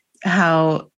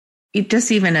how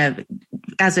just even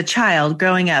as a child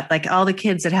growing up, like all the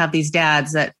kids that have these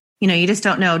dads that, you just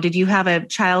don't know. Did you have a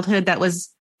childhood that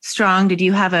was strong? Did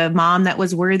you have a mom that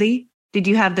was worthy? Did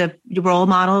you have the role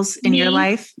models in your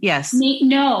life? Yes.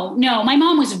 No. My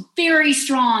mom was very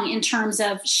strong in terms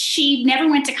of she never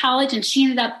went to college and she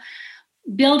ended up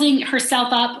building herself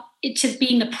up to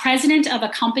being the president of a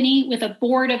company with a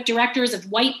board of directors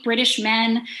of white British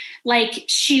men.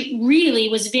 She really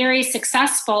was very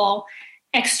successful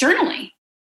externally,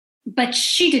 but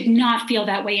she did not feel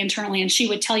that way internally. And she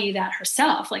would tell you that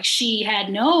herself. She had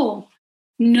no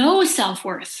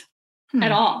self-worth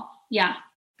at all. Yeah.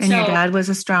 And your dad was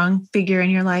a strong figure in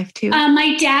your life too?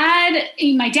 My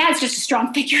dad's just a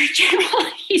strong figure in general.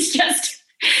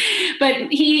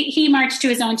 But he marched to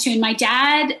his own tune. My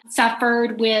dad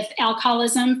suffered with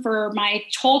alcoholism for my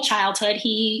whole childhood.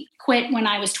 He quit when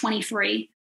I was 23,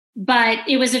 but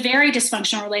it was a very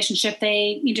dysfunctional relationship.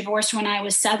 They divorced when I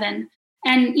was 7.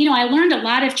 And, I learned a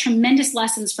lot of tremendous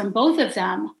lessons from both of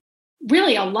them,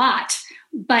 really a lot,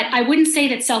 but I wouldn't say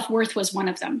that self-worth was one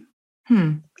of them.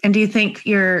 And do you think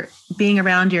your being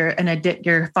around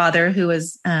your father who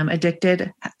was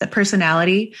addicted, the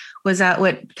personality, was that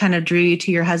what kind of drew you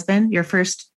to your husband, your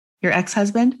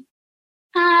ex-husband?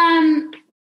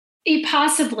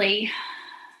 Possibly.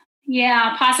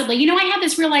 Yeah, possibly. I had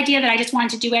this real idea that I just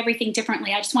wanted to do everything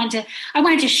differently. I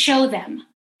wanted to show them,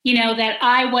 that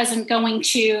I wasn't going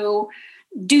to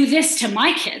do this to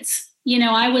my kids.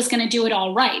 I was going to do it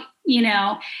all right,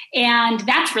 and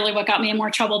that's really what got me in more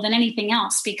trouble than anything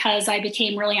else, because I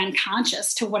became really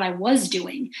unconscious to what I was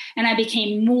doing. And I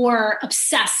became more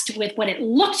obsessed with what it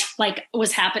looked like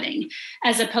was happening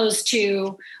as opposed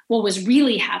to what was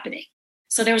really happening.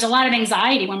 So there was a lot of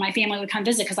anxiety when my family would come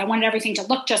visit because I wanted everything to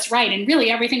look just right. And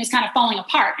really everything was kind of falling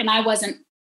apart and I wasn't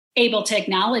able to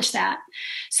acknowledge that.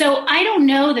 So I don't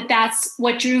know that that's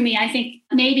what drew me. I think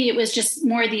maybe it was just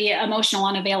more the emotional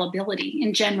unavailability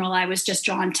in general. I was just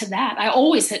drawn to that.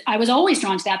 I was always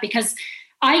drawn to that because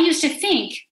I used to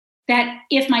think that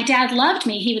if my dad loved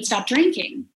me, he would stop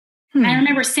drinking. And I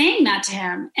remember saying that to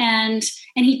him and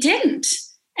he didn't.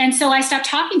 And so I stopped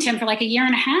talking to him for like a year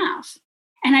and a half.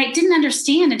 And I didn't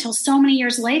understand until so many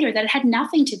years later that it had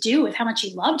nothing to do with how much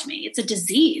he loved me. It's a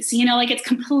disease, it's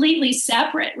completely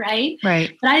separate, right?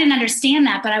 Right. But I didn't understand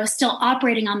that, but I was still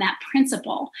operating on that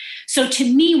principle. So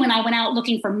to me, when I went out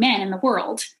looking for men in the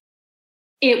world,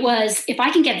 it was, if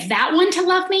I can get that one to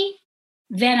love me,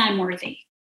 then I'm worthy.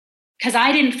 Because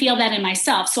I didn't feel that in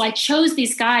myself. So I chose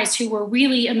these guys who were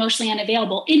really emotionally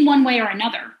unavailable in one way or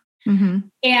another. Mm-hmm.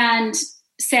 And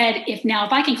said, if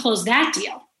I can close that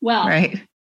deal, well, right.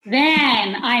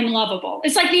 Then I'm lovable.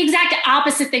 It's like the exact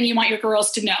opposite thing you want your girls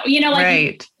to know.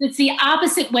 Right. It's the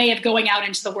opposite way of going out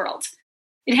into the world.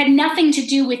 It had nothing to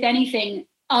do with anything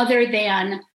other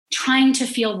than trying to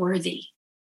feel worthy.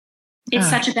 It's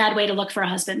such a bad way to look for a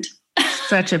husband.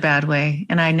 Such a bad way.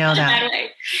 And I know that.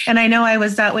 And I know I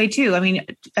was that way too. I mean,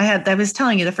 I was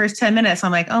telling you the first 10 minutes,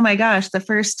 I'm like, oh my gosh, the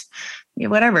first,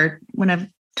 when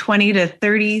I'm 20 to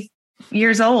 30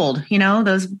 years old,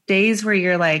 those days where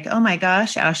you're like, oh my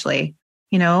gosh, Ashley,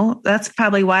 that's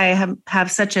probably why I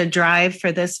have such a drive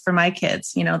for this, for my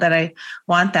kids, that I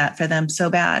want that for them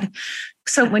so bad.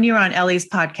 So when you were on Ellie's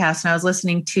podcast and I was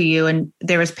listening to you and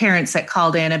there was parents that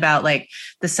called in about like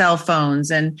the cell phones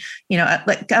and,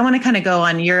 like, I want to kind of go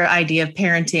on your idea of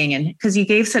parenting, and because you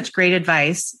gave such great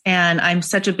advice and I'm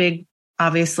such a big,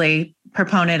 obviously,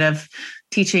 proponent of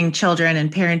teaching children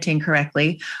and parenting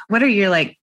correctly. What are your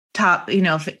top,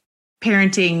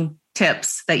 parenting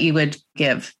tips that you would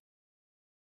give?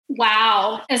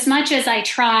 Wow. As much as I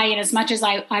try and as much as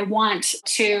I want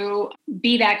to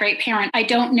be that great parent, I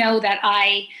don't know that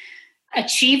I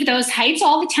achieve those heights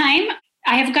all the time.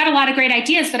 I have got a lot of great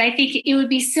ideas, but I think it would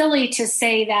be silly to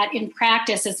say that in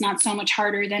practice, it's not so much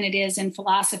harder than it is in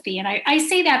philosophy. And I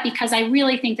say that because I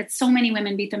really think that so many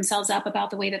women beat themselves up about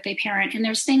the way that they parent. And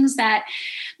there's things that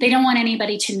they don't want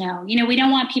anybody to know. We don't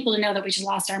want people to know that we just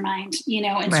lost our mind,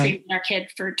 and screamed at our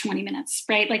kid for 20 minutes,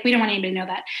 right? Like, we don't want anybody to know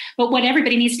that. But what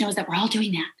everybody needs to know is that we're all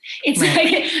doing that.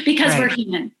 It's because we're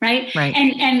human, right?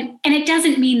 And it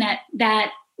doesn't mean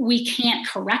that we can't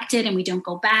correct it and we don't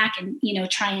go back and,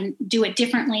 try and do it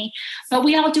differently, but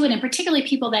we all do it. And particularly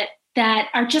people that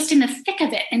are just in the thick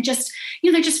of it and just,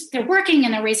 they're working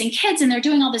and they're raising kids and they're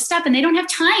doing all this stuff and they don't have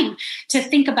time to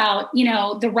think about,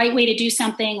 the right way to do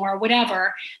something or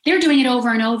whatever. They're doing it over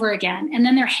and over again. And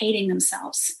then they're hating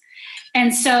themselves.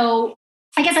 And so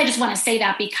I guess I just want to say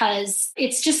that because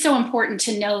it's just so important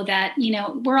to know that,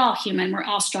 we're all human. We're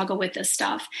all struggle with this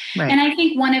stuff. Right. And I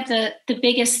think one of the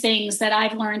biggest things that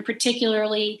I've learned,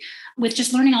 particularly with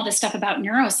just learning all this stuff about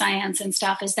neuroscience and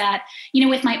stuff, is that,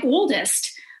 with my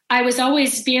oldest, I was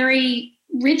always very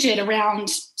rigid around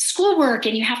schoolwork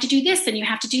and you have to do this and you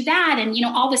have to do that. And,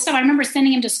 all this stuff. I remember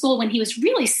sending him to school when he was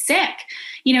really sick,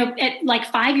 at like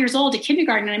 5 years old at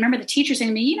kindergarten. And I remember the teacher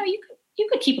saying to me, you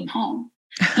could keep him home.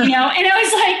 And I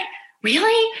was like,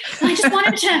 really? I just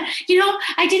wanted to,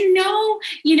 I didn't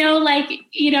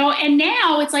know, and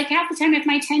now it's like half the time if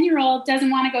my 10-year-old doesn't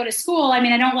want to go to school,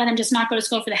 I don't let him just not go to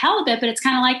school for the hell of it, but it's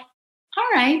kind of like, all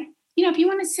right, if you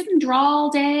want to sit and draw all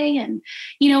day and,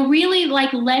 really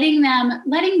like letting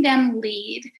them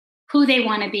lead who they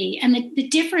want to be. And the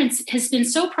difference has been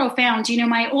so profound.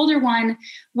 My older one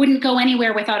wouldn't go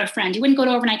anywhere without a friend. He wouldn't go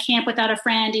to overnight camp without a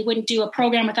friend. He wouldn't do a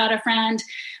program without a friend.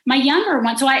 My younger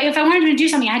one, so if I wanted to do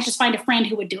something, I had to just find a friend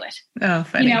who would do it. Oh,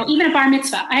 funny. Even a bar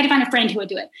mitzvah, I had to find a friend who would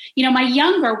do it. My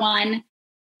younger one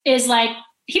is like,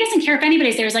 he doesn't care if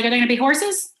anybody's there. He's like, are there going to be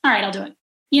horses? All right, I'll do it.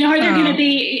 Are there going to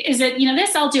be, is it,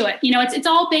 this, I'll do it. It's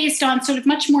all based on sort of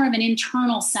much more of an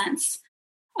internal sense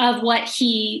of what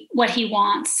he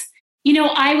wants.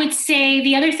 I would say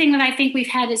the other thing that I think we've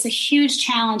had is a huge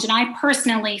challenge. And I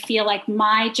personally feel like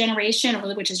my generation,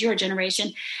 which is your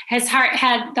generation, has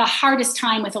had the hardest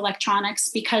time with electronics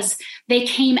because they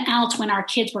came out when our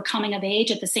kids were coming of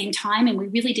age at the same time. And we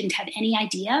really didn't have any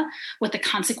idea what the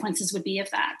consequences would be of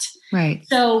that. Right.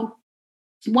 So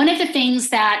one of the things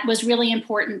that was really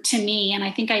important to me, and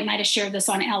I think I might have shared this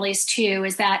on Ellie's too,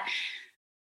 is that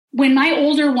when my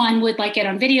older one would get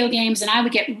on video games, and I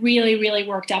would get really, really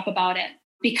worked up about it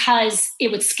because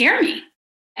it would scare me.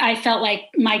 I felt like,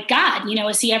 my God,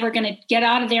 is he ever going to get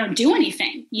out of there and do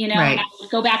anything? Right. And I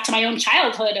would go back to my own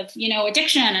childhood of,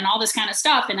 addiction and all this kind of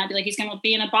stuff. And I'd be like, he's going to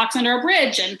be in a box under a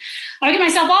bridge. And I would get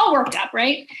myself all worked up.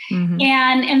 Right. Mm-hmm.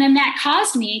 And then that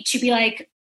caused me to be like,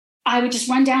 I would just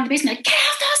run down to the basement, like, get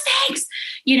out those things,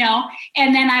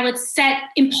 and then I would set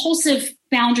impulsive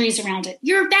boundaries around it.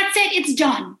 That's it. It's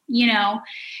done,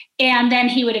 and then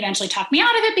he would eventually talk me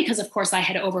out of it because of course I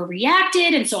had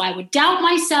overreacted. And so I would doubt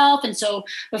myself. And so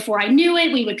before I knew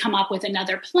it, we would come up with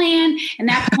another plan, and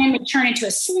that plan would turn into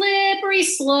a slippery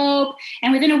slope.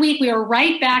 And within a week we were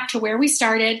right back to where we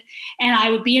started, and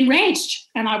I would be enraged,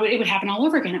 and it would happen all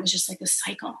over again. It was just like this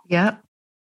cycle. Yeah.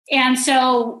 And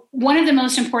so one of the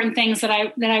most important things that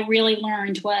I really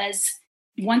learned was,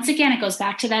 once again, it goes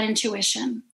back to that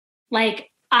intuition. Like,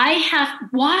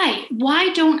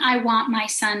 why don't I want my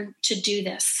son to do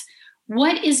this?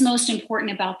 What is most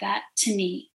important about that to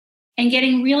me? And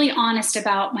getting really honest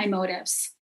about my motives.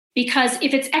 Because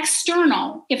if it's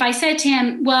external, if I said to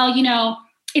him, well,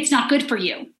 it's not good for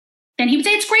you, then he would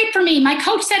say, it's great for me. My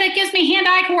coach said it gives me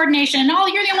hand-eye coordination. Oh,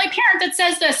 you're the only parent that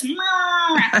says this.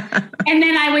 And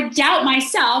then I would doubt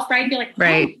myself, right? And be like,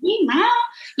 right.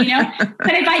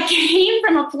 But if I came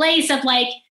from a place of like,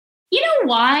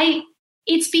 why?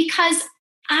 It's because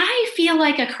I feel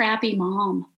like a crappy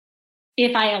mom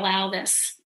if I allow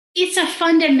this. It's a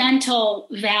fundamental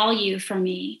value for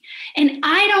me. And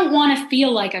I don't want to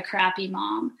feel like a crappy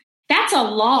mom. That's a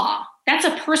law. That's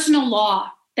a personal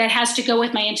law that has to go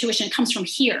with my intuition. It comes from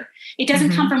here. It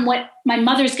doesn't come from what my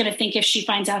mother's going to think if she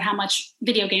finds out how much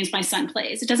video games my son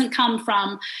plays. It doesn't come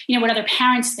from, what other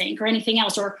parents think or anything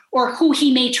else, or who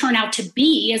he may turn out to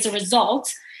be as a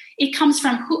result. It comes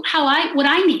from what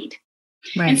I need.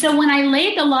 Right. And so when I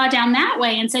laid the law down that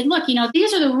way and said, look,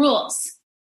 these are the rules.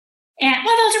 And,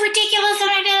 well, those are ridiculous.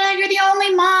 You're the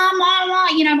only mom, blah, blah.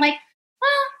 I'm like,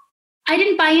 well, I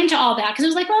didn't buy into all that because it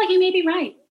was like, well, you may be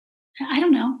right. I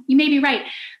don't know. You may be right.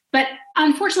 But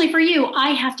unfortunately for you,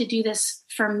 I have to do this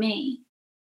for me.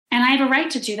 And I have a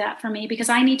right to do that for me because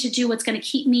I need to do what's going to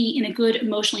keep me in a good,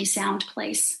 emotionally sound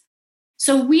place.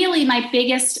 So really my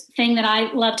biggest thing that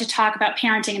I love to talk about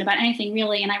parenting and about anything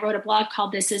really, and I wrote a blog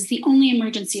called this, is the only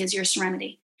emergency is your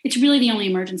serenity. It's really the only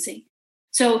emergency.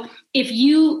 So if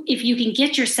you can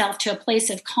get yourself to a place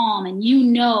of calm and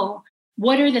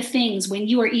what are the things when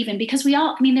you are even, because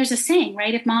there's a saying,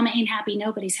 right? If mama ain't happy,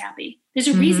 nobody's happy. There's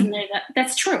a reason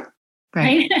that's true.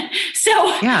 Right? So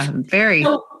yeah, very.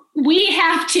 So we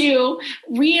have to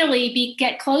really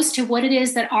get close to what it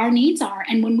is that our needs are.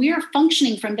 And when we are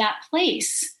functioning from that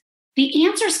place, the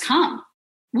answers come.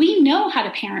 We know how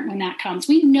to parent when that comes.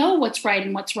 We know what's right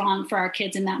and what's wrong for our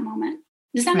kids in that moment.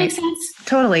 Does that make sense?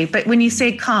 Totally. But when you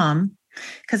say calm,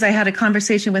 because I had a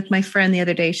conversation with my friend the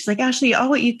other day, she's like, Ashley,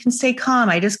 you can stay calm.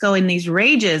 I just go in these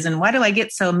rages. And why do I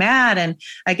get so mad? And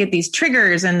I get these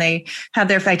triggers and I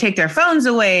take their phones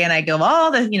away and I go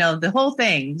all the whole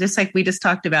thing, just like we just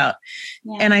talked about.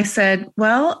 Yeah. And I said,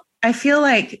 well, I feel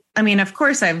like, of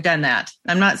course I've done that.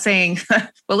 I'm not saying,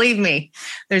 believe me,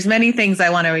 there's many things I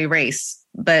want to erase.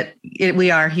 But we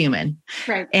are human.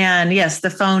 Right. And yes, the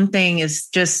phone thing is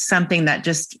just something that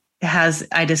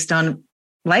I just don't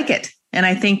like it. And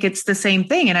I think it's the same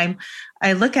thing. And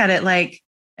I look at it like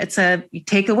it's a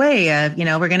take away,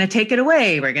 we're going to take it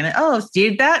away. We're going to,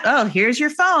 did that? Oh, here's your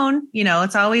phone.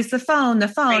 It's always the phone.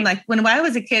 Right. Like when I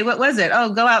was a kid, what was it?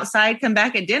 Oh, go outside, come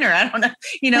back at dinner. I don't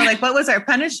know. Like what was our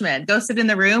punishment? Go sit in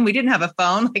the room. We didn't have a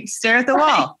phone, like stare at the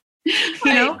wall.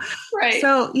 Right.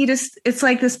 So it's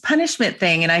like this punishment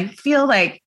thing. And I feel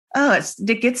like,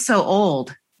 it gets so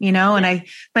old,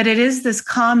 but it is this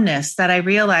calmness that I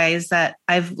realize that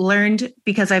I've learned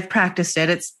because I've practiced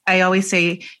it. I always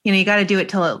say, you got to do it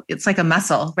till it's like a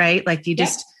muscle, right? Like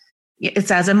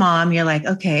it's as a mom, you're like,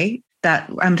 okay,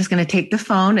 that I'm just going to take the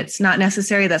phone. It's not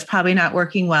necessary. That's probably not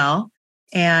working well.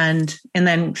 And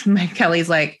then Kelly's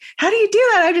like, how do you do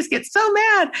that? I just get so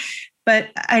mad. But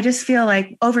I just feel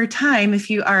like over time,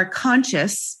 if you are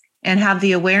conscious and have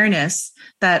the awareness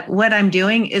that what I'm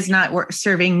doing is not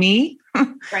serving me,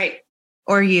 right,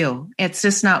 or you, it's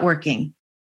just not working,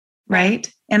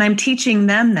 right? And I'm teaching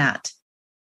them that.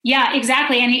 Yeah,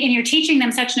 exactly. And you're teaching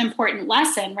them such an important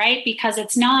lesson, right? Because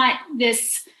it's not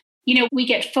this, we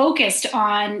get focused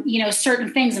on,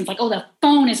 certain things. And it's like, oh, the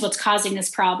phone is what's causing this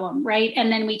problem, right?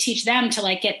 And then we teach them to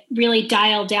like get really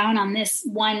dialed down on this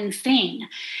one thing.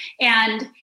 And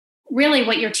really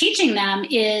what you're teaching them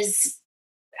is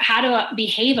how to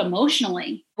behave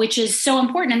emotionally, which is so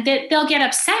important. And they'll get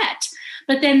upset,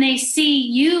 but then they see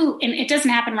you, and it doesn't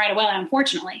happen right away,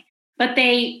 unfortunately, but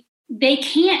they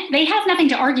have nothing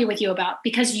to argue with you about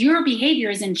because your behavior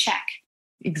is in check.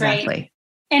 Exactly. Right?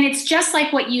 And it's just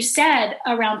like what you said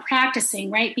around practicing,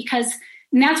 right?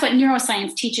 And that's what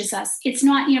neuroscience teaches us. It's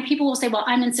not, people will say, well,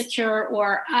 I'm insecure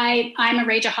or I'm a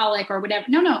rageaholic or whatever.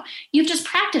 No, you've just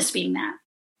practiced being that.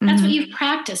 That's what you've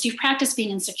practiced. You've practiced being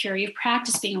insecure. You've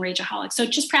practiced being a rageaholic. So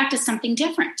just practice something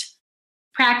different.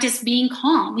 Practice being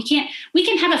calm. We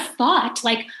can have a thought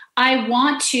like, I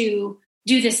want to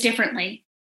do this differently.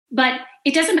 But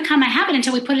it doesn't become a habit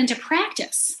until we put it into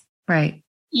practice. Right.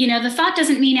 The thought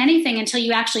doesn't mean anything until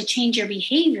you actually change your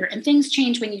behavior. And things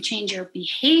change when you change your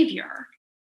behavior.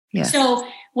 Yes. So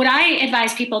what I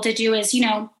advise people to do is,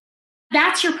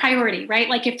 that's your priority, right?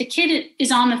 Like if the kid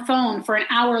is on the phone for an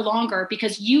hour longer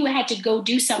because you had to go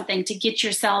do something to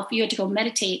you had to go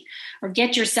meditate or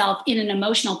get yourself in an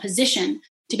emotional position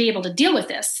to be able to deal with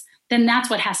this, then that's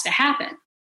what has to happen.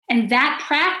 And that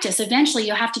practice, eventually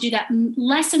you'll have to do that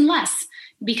less and less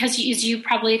because as you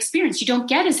probably experienced, you don't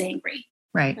get as angry,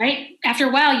 right? After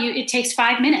a while, it takes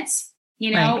 5 minutes,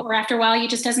 right. Or after a while, it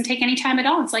just doesn't take any time at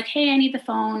all. It's like, hey, I need the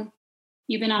phone.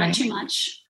 You've been on it too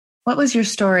much. What was your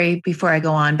story before I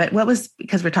go on? But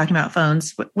because we're talking about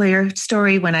phones, your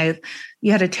story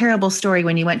you had a terrible story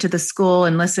when you went to the school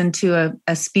and listened to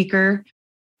a speaker.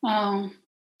 Oh,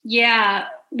 yeah.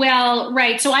 Well,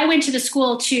 right. So I went to the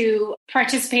school to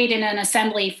participate in an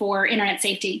assembly for internet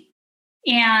safety.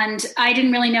 And I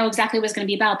didn't really know exactly what it was going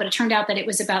to be about, but it turned out that it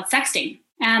was about sexting.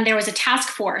 And there was a task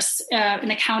force in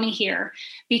the county here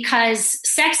because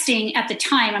sexting at the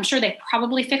time, I'm sure they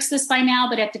probably fixed this by now,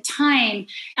 but at the time,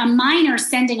 a minor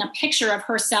sending a picture of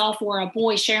herself or a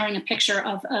boy sharing a picture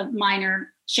of a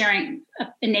minor sharing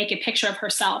a naked picture of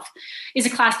herself is a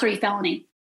class 3 felony.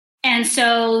 And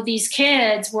so these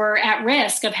kids were at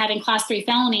risk of having class 3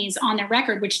 felonies on their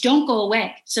record, which don't go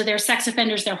away. So they're sex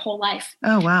offenders their whole life.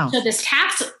 Oh, wow. So this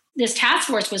task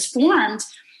force was formed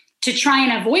to try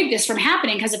and avoid this from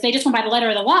happening. Because if they just went by the letter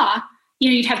of the law,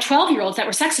 you'd have 12-year-olds that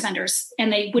were sex offenders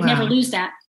and they would never lose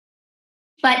that.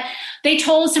 But they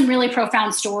told some really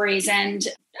profound stories and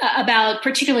about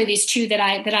particularly these two that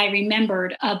I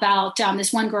remembered about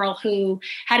this one girl who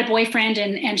had a boyfriend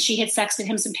and she had sexted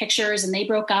him some pictures and they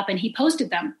broke up and he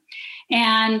posted them.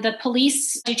 And the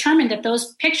police determined that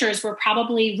those pictures were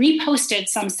probably reposted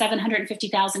some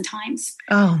 750,000 times.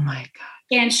 Oh my God.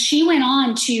 And she went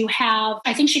on to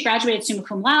I think she graduated summa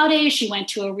cum laude. She went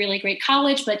to a really great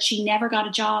college, but she never got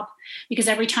a job because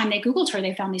every time they Googled her,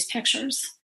 they found these pictures.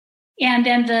 And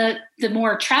then the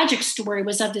more tragic story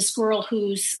was of this girl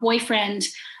whose boyfriend,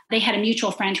 they had a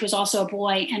mutual friend who was also a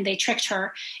boy, and they tricked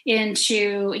her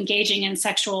into engaging in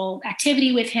sexual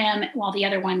activity with him while the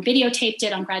other one videotaped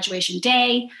it on graduation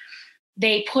day.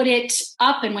 They put it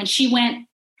up, and when she went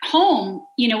home,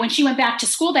 when she went back to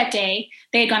school that day,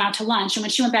 they had gone out to lunch. And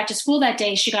when she went back to school that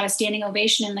day, she got a standing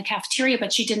ovation in the cafeteria,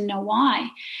 but she didn't know why.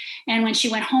 And when she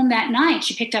went home that night,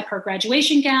 she picked up her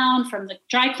graduation gown from the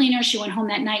dry cleaner. She went home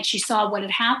that night. She saw what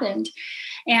had happened.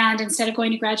 And instead of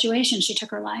going to graduation, she took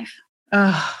her life.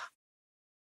 Oh.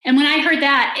 And when I heard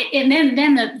that, and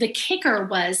then the kicker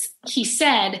was, he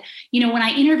said, when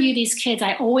I interview these kids,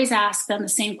 I always ask them the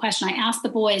same question. I ask the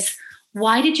boys,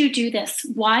 why did you do this?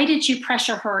 Why did you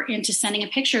pressure her into sending a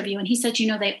picture of you? And he said,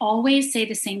 they always say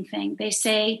the same thing. They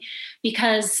say,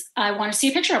 because I want to see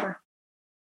a picture of her.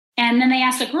 And then they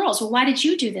ask the girls, well, why did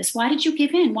you do this? Why did you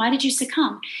give in? Why did you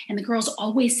succumb? And the girls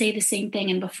always say the same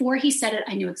thing. And before he said it,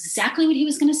 I knew exactly what he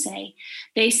was going to say.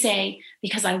 They say,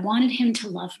 because I wanted him to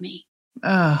love me.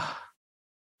 Oh.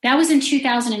 That was in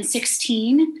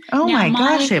 2016. Oh my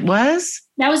gosh, it was?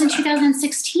 That was in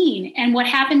 2016. And what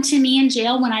happened to me in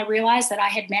jail when I realized that I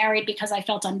had married because I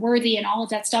felt unworthy and all of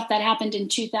that stuff, that happened in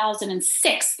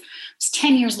 2006. It was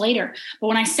 10 years later. But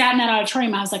when I sat in that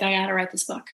auditorium, I was like, I got to write this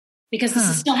book because this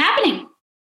is still happening.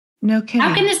 No kidding.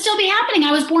 How can this still be happening?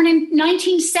 I was born in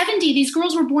 1970. These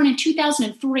girls were born in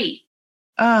 2003.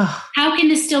 Oh. How can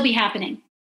this still be happening?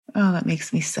 Oh, that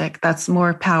makes me sick. That's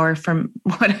more power from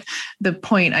what the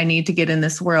point I need to get in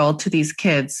this world to these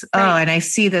kids. Right. Oh, and I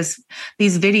see these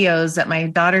videos that my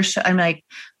daughter I'm like,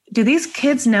 do these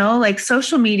kids know, like,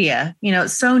 social media,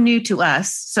 it's so new to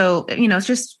us. So, it's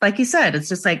just like you said, it's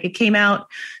just like it came out,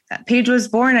 that Paige was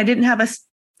born. I didn't have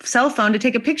a cell phone to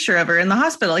take a picture of her in the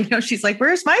hospital. She's like,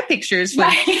 where's my pictures? When,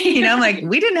 Right. I'm like,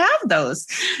 we didn't have those.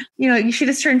 She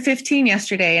just turned 15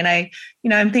 yesterday.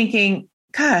 And I'm thinking,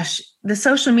 gosh, the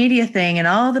social media thing and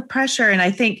all the pressure. And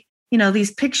I think,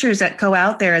 these pictures that go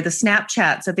out there, the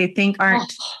Snapchats that they think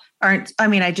aren't,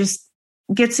 I just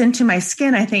gets into my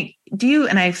skin. I think,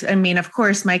 of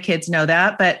course my kids know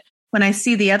that, but when I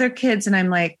see the other kids and I'm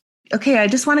like, okay, I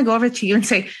just want to go over to you and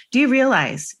say, do you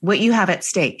realize what you have at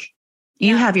stake?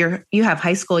 You have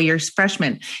high school, you're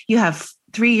freshman. You have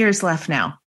 3 years left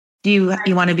now. Do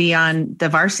you want to be on the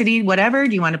varsity, whatever?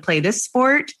 Do you want to play this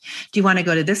sport? Do you want to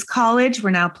go to this college? We're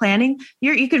now planning.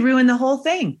 You could ruin the whole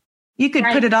thing. You could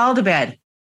put it all to bed.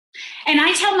 And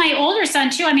I tell my older son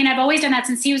too, I've always done that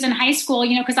since he was in high school,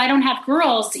 because I don't have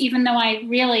girls, even though I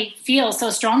really feel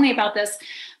so strongly about this.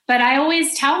 But I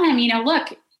always tell him,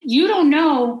 look, you don't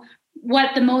know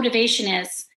what the motivation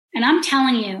is. And I'm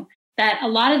telling you that a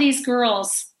lot of these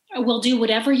girls will do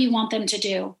whatever you want them to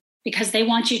do because they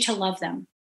want you to love them.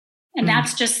 And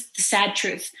that's just the sad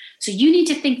truth. So you need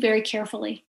to think very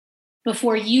carefully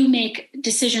before you make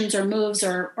decisions or moves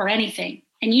or anything.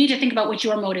 And you need to think about what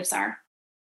your motives are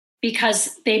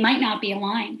because they might not be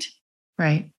aligned.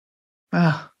 Right.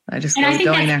 Oh, I just and love I think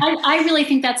going there. I really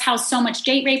think that's how so much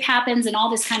date rape happens and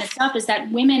all this kind of stuff is that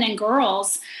women and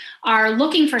girls are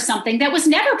looking for something that was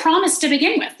never promised to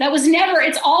begin with.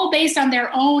 It's all based on their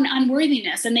own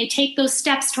unworthiness. And they take those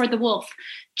steps toward the wolf,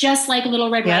 just like Little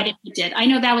Red Riding Hood did. I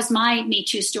know that was my Me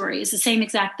Too story. It's the same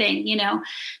exact thing,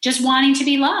 just wanting to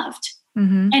be loved.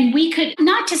 Mm-hmm. And we could,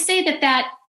 not to say that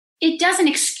it doesn't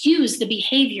excuse the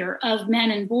behavior of men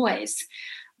and boys,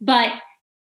 but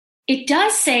it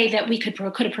does say that we could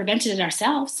have prevented it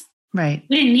ourselves. Right.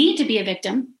 We didn't need to be a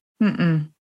victim. Mm-mm.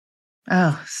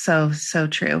 Oh, so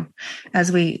true.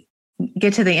 As we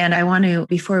get to the end, I want to,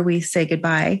 before we say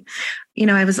goodbye,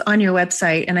 I was on your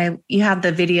website and you have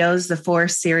the videos, the 4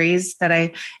 series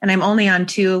and I'm only on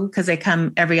 2 because they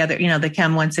come every other, they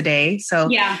come once a day. So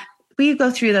yeah. Will you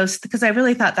go through those? Because I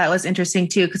really thought that was interesting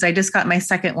too, because I just got my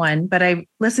second one, but I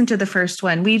listened to the first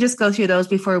one. Will you just go through those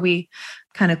before we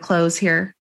kind of close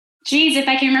here? Geez, if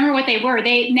I can remember what they were.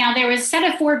 There was a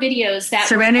set of 4 videos that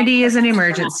Serenity is an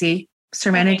emergency.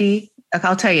 Serenity. Okay.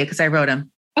 I'll tell you because I wrote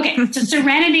them. Okay. So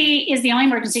serenity is the only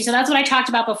emergency. So that's what I talked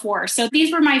about before. So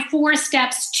these were my 4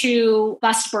 steps to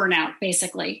bust burnout,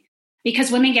 basically,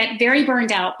 because women get very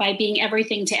burned out by being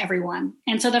everything to everyone.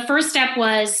 And so the first step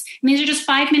was, these are just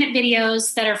 5-minute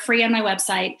videos that are free on my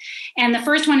website. And the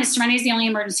first one is serenity is the only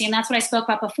emergency. And that's what I spoke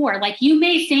about before. Like, you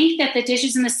may think that the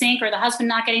dishes in the sink or the husband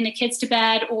not getting the kids to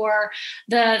bed or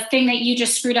the thing that you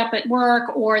just screwed up at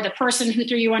work or the person who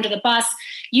threw you under the bus,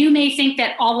 you may think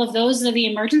that all of those are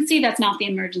the emergency. That's not the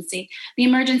emergency. The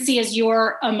emergency is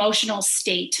your emotional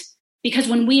state. Because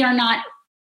when we are not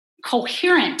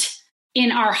coherent in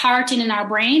our heart and in our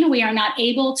brain, we are not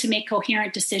able to make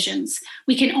coherent decisions.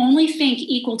 We can only think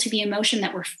equal to the emotion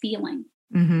that we're feeling.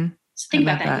 Mm-hmm. So think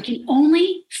about that. You can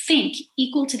only think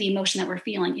equal to the emotion that we're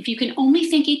feeling. If you can only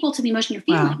think equal to the emotion you're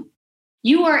feeling,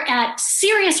 you are at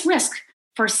serious risk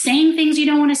for saying things you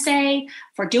don't want to say,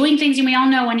 for doing things you may all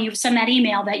know when you send that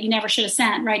email that you never should have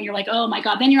sent, right? And you're like, oh my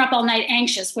God, then you're up all night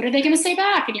anxious. What are they going to say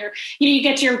back? And you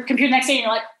get to your computer the next day and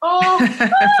you're like, oh,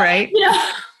 right.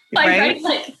 Right?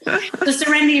 Like, the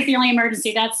serenity is the only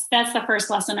emergency. That's the first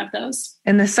lesson of those.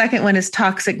 And the second one is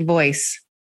toxic voice.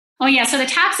 Oh yeah. So the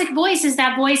toxic voice is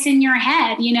that voice in your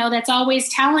head, that's always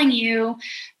telling you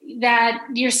that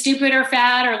you're stupid or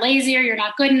fat or lazy or you're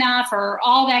not good enough or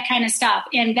all that kind of stuff.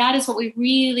 And that is what we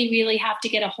really, really have to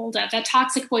get a hold of. That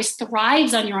toxic voice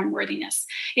thrives on your unworthiness.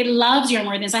 It loves your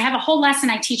unworthiness. I have a whole lesson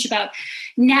I teach about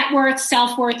net worth,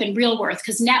 self-worth, and real worth,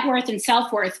 because net worth and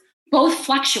self-worth both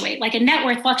fluctuate. Like a net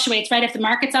worth fluctuates, right, if the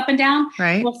market's up and down.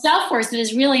 Right. Well, self-worth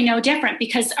is really no different,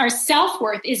 because our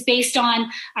self-worth is based on,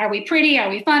 are we pretty? Are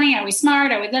we funny? Are we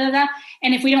smart? Are we da-da-da?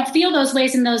 And if we don't feel those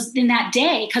ways in that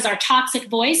day, because our toxic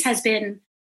voice has been,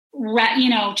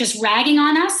 just ragging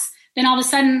on us, then all of a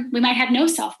sudden we might have no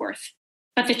self-worth.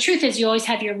 But the truth is, you always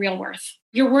have your real worth.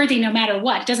 You're worthy no matter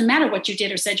what. It doesn't matter what you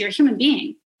did or said. You're a human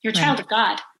being. You're a child of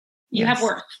God. You have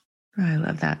worth. Oh, I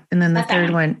love that. And then the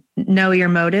third one, know your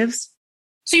motives.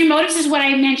 So your motives is what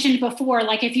I mentioned before.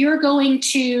 Like if you're going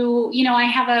to, I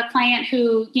have a client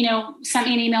who, sent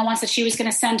me an email once that she was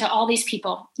going to send to all these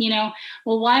people, well,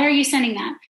 why are you sending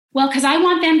that? Well, because I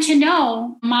want them to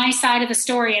know my side of the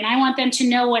story and I want them to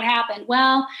know what happened.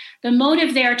 Well, the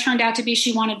motive there turned out to be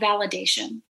she wanted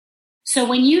validation. So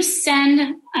when you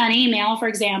send an email, for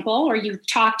example, or you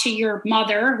talk to your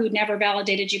mother who never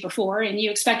validated you before and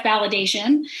you expect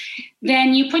validation,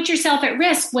 then you put yourself at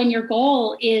risk when your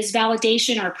goal is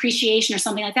validation or appreciation or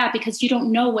something like that, because you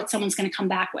don't know what someone's going to come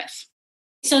back with.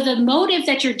 So the motive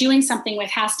that you're doing something with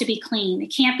has to be clean.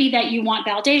 It can't be that you want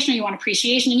validation or you want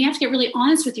appreciation, and you have to get really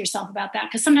honest with yourself about that,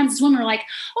 because sometimes as women are like,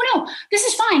 oh no, this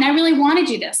is fine. I really want to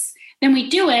do this. Then we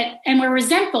do it and we're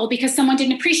resentful because someone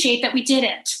didn't appreciate that we did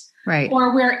it. Right.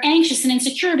 Or we're anxious and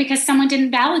insecure because someone didn't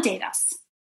validate us.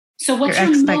 So what's your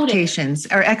expectations?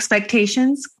 motive? Or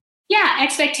expectations? Yeah,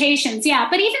 expectations. Yeah.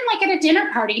 But even like at a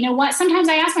dinner party, you know what? Sometimes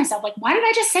I ask myself, like, why did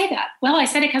I just say that? Well, I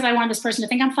said it because I wanted this person to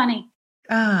think I'm funny.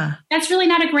 That's really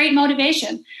not a great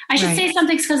motivation. I should say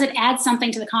something because it adds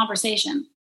something to the conversation.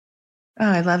 Oh,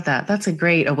 I love that. That's a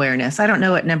great awareness. I don't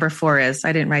know what number 4 is.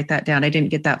 I didn't write that down. I didn't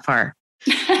get that far.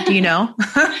 Do you know?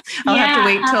 I'll have to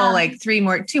wait till like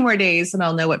 2 more days and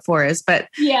I'll know what 4 is. But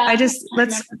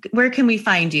where can we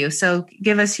find you? So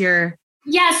give us your.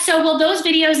 Yeah. So, those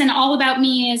videos and all about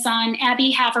me is on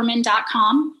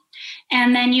abbyhaverman.com.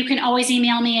 And then you can always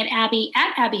email me at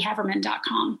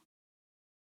abby@abbyhaverman.com.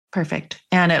 Perfect.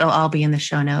 And it'll all be in the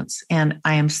show notes. And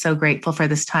I am so grateful for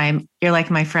this time. You're like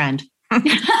my friend.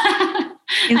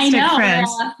 Instant friends.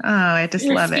 Oh, I just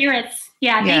love spirits.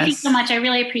 Yeah. Thank you so much. I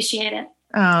really appreciate it.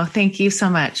 Oh, thank you so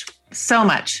much. So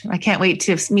much. I can't wait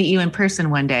to meet you in person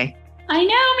one day. I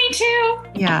know. Me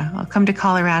too. Yeah. I'll come to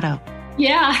Colorado.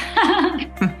 Yeah.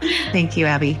 Thank you,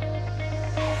 Abby.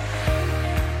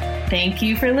 Thank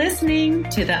you for listening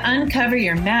to the Uncover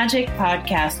Your Magic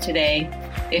podcast today.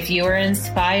 If you were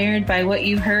inspired by what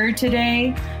you heard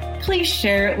today, please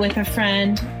share it with a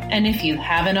friend. And if you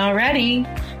haven't already,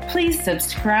 please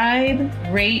subscribe,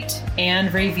 rate,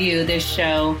 and review this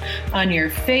show on your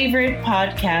favorite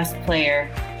podcast player.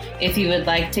 If you would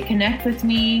like to connect with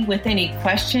me with any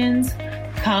questions,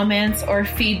 comments, or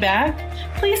feedback,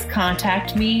 please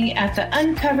contact me at the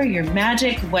Uncover Your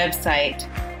Magic website.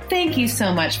 Thank you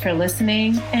so much for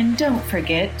listening, and don't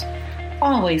forget,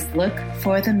 always look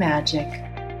for the magic.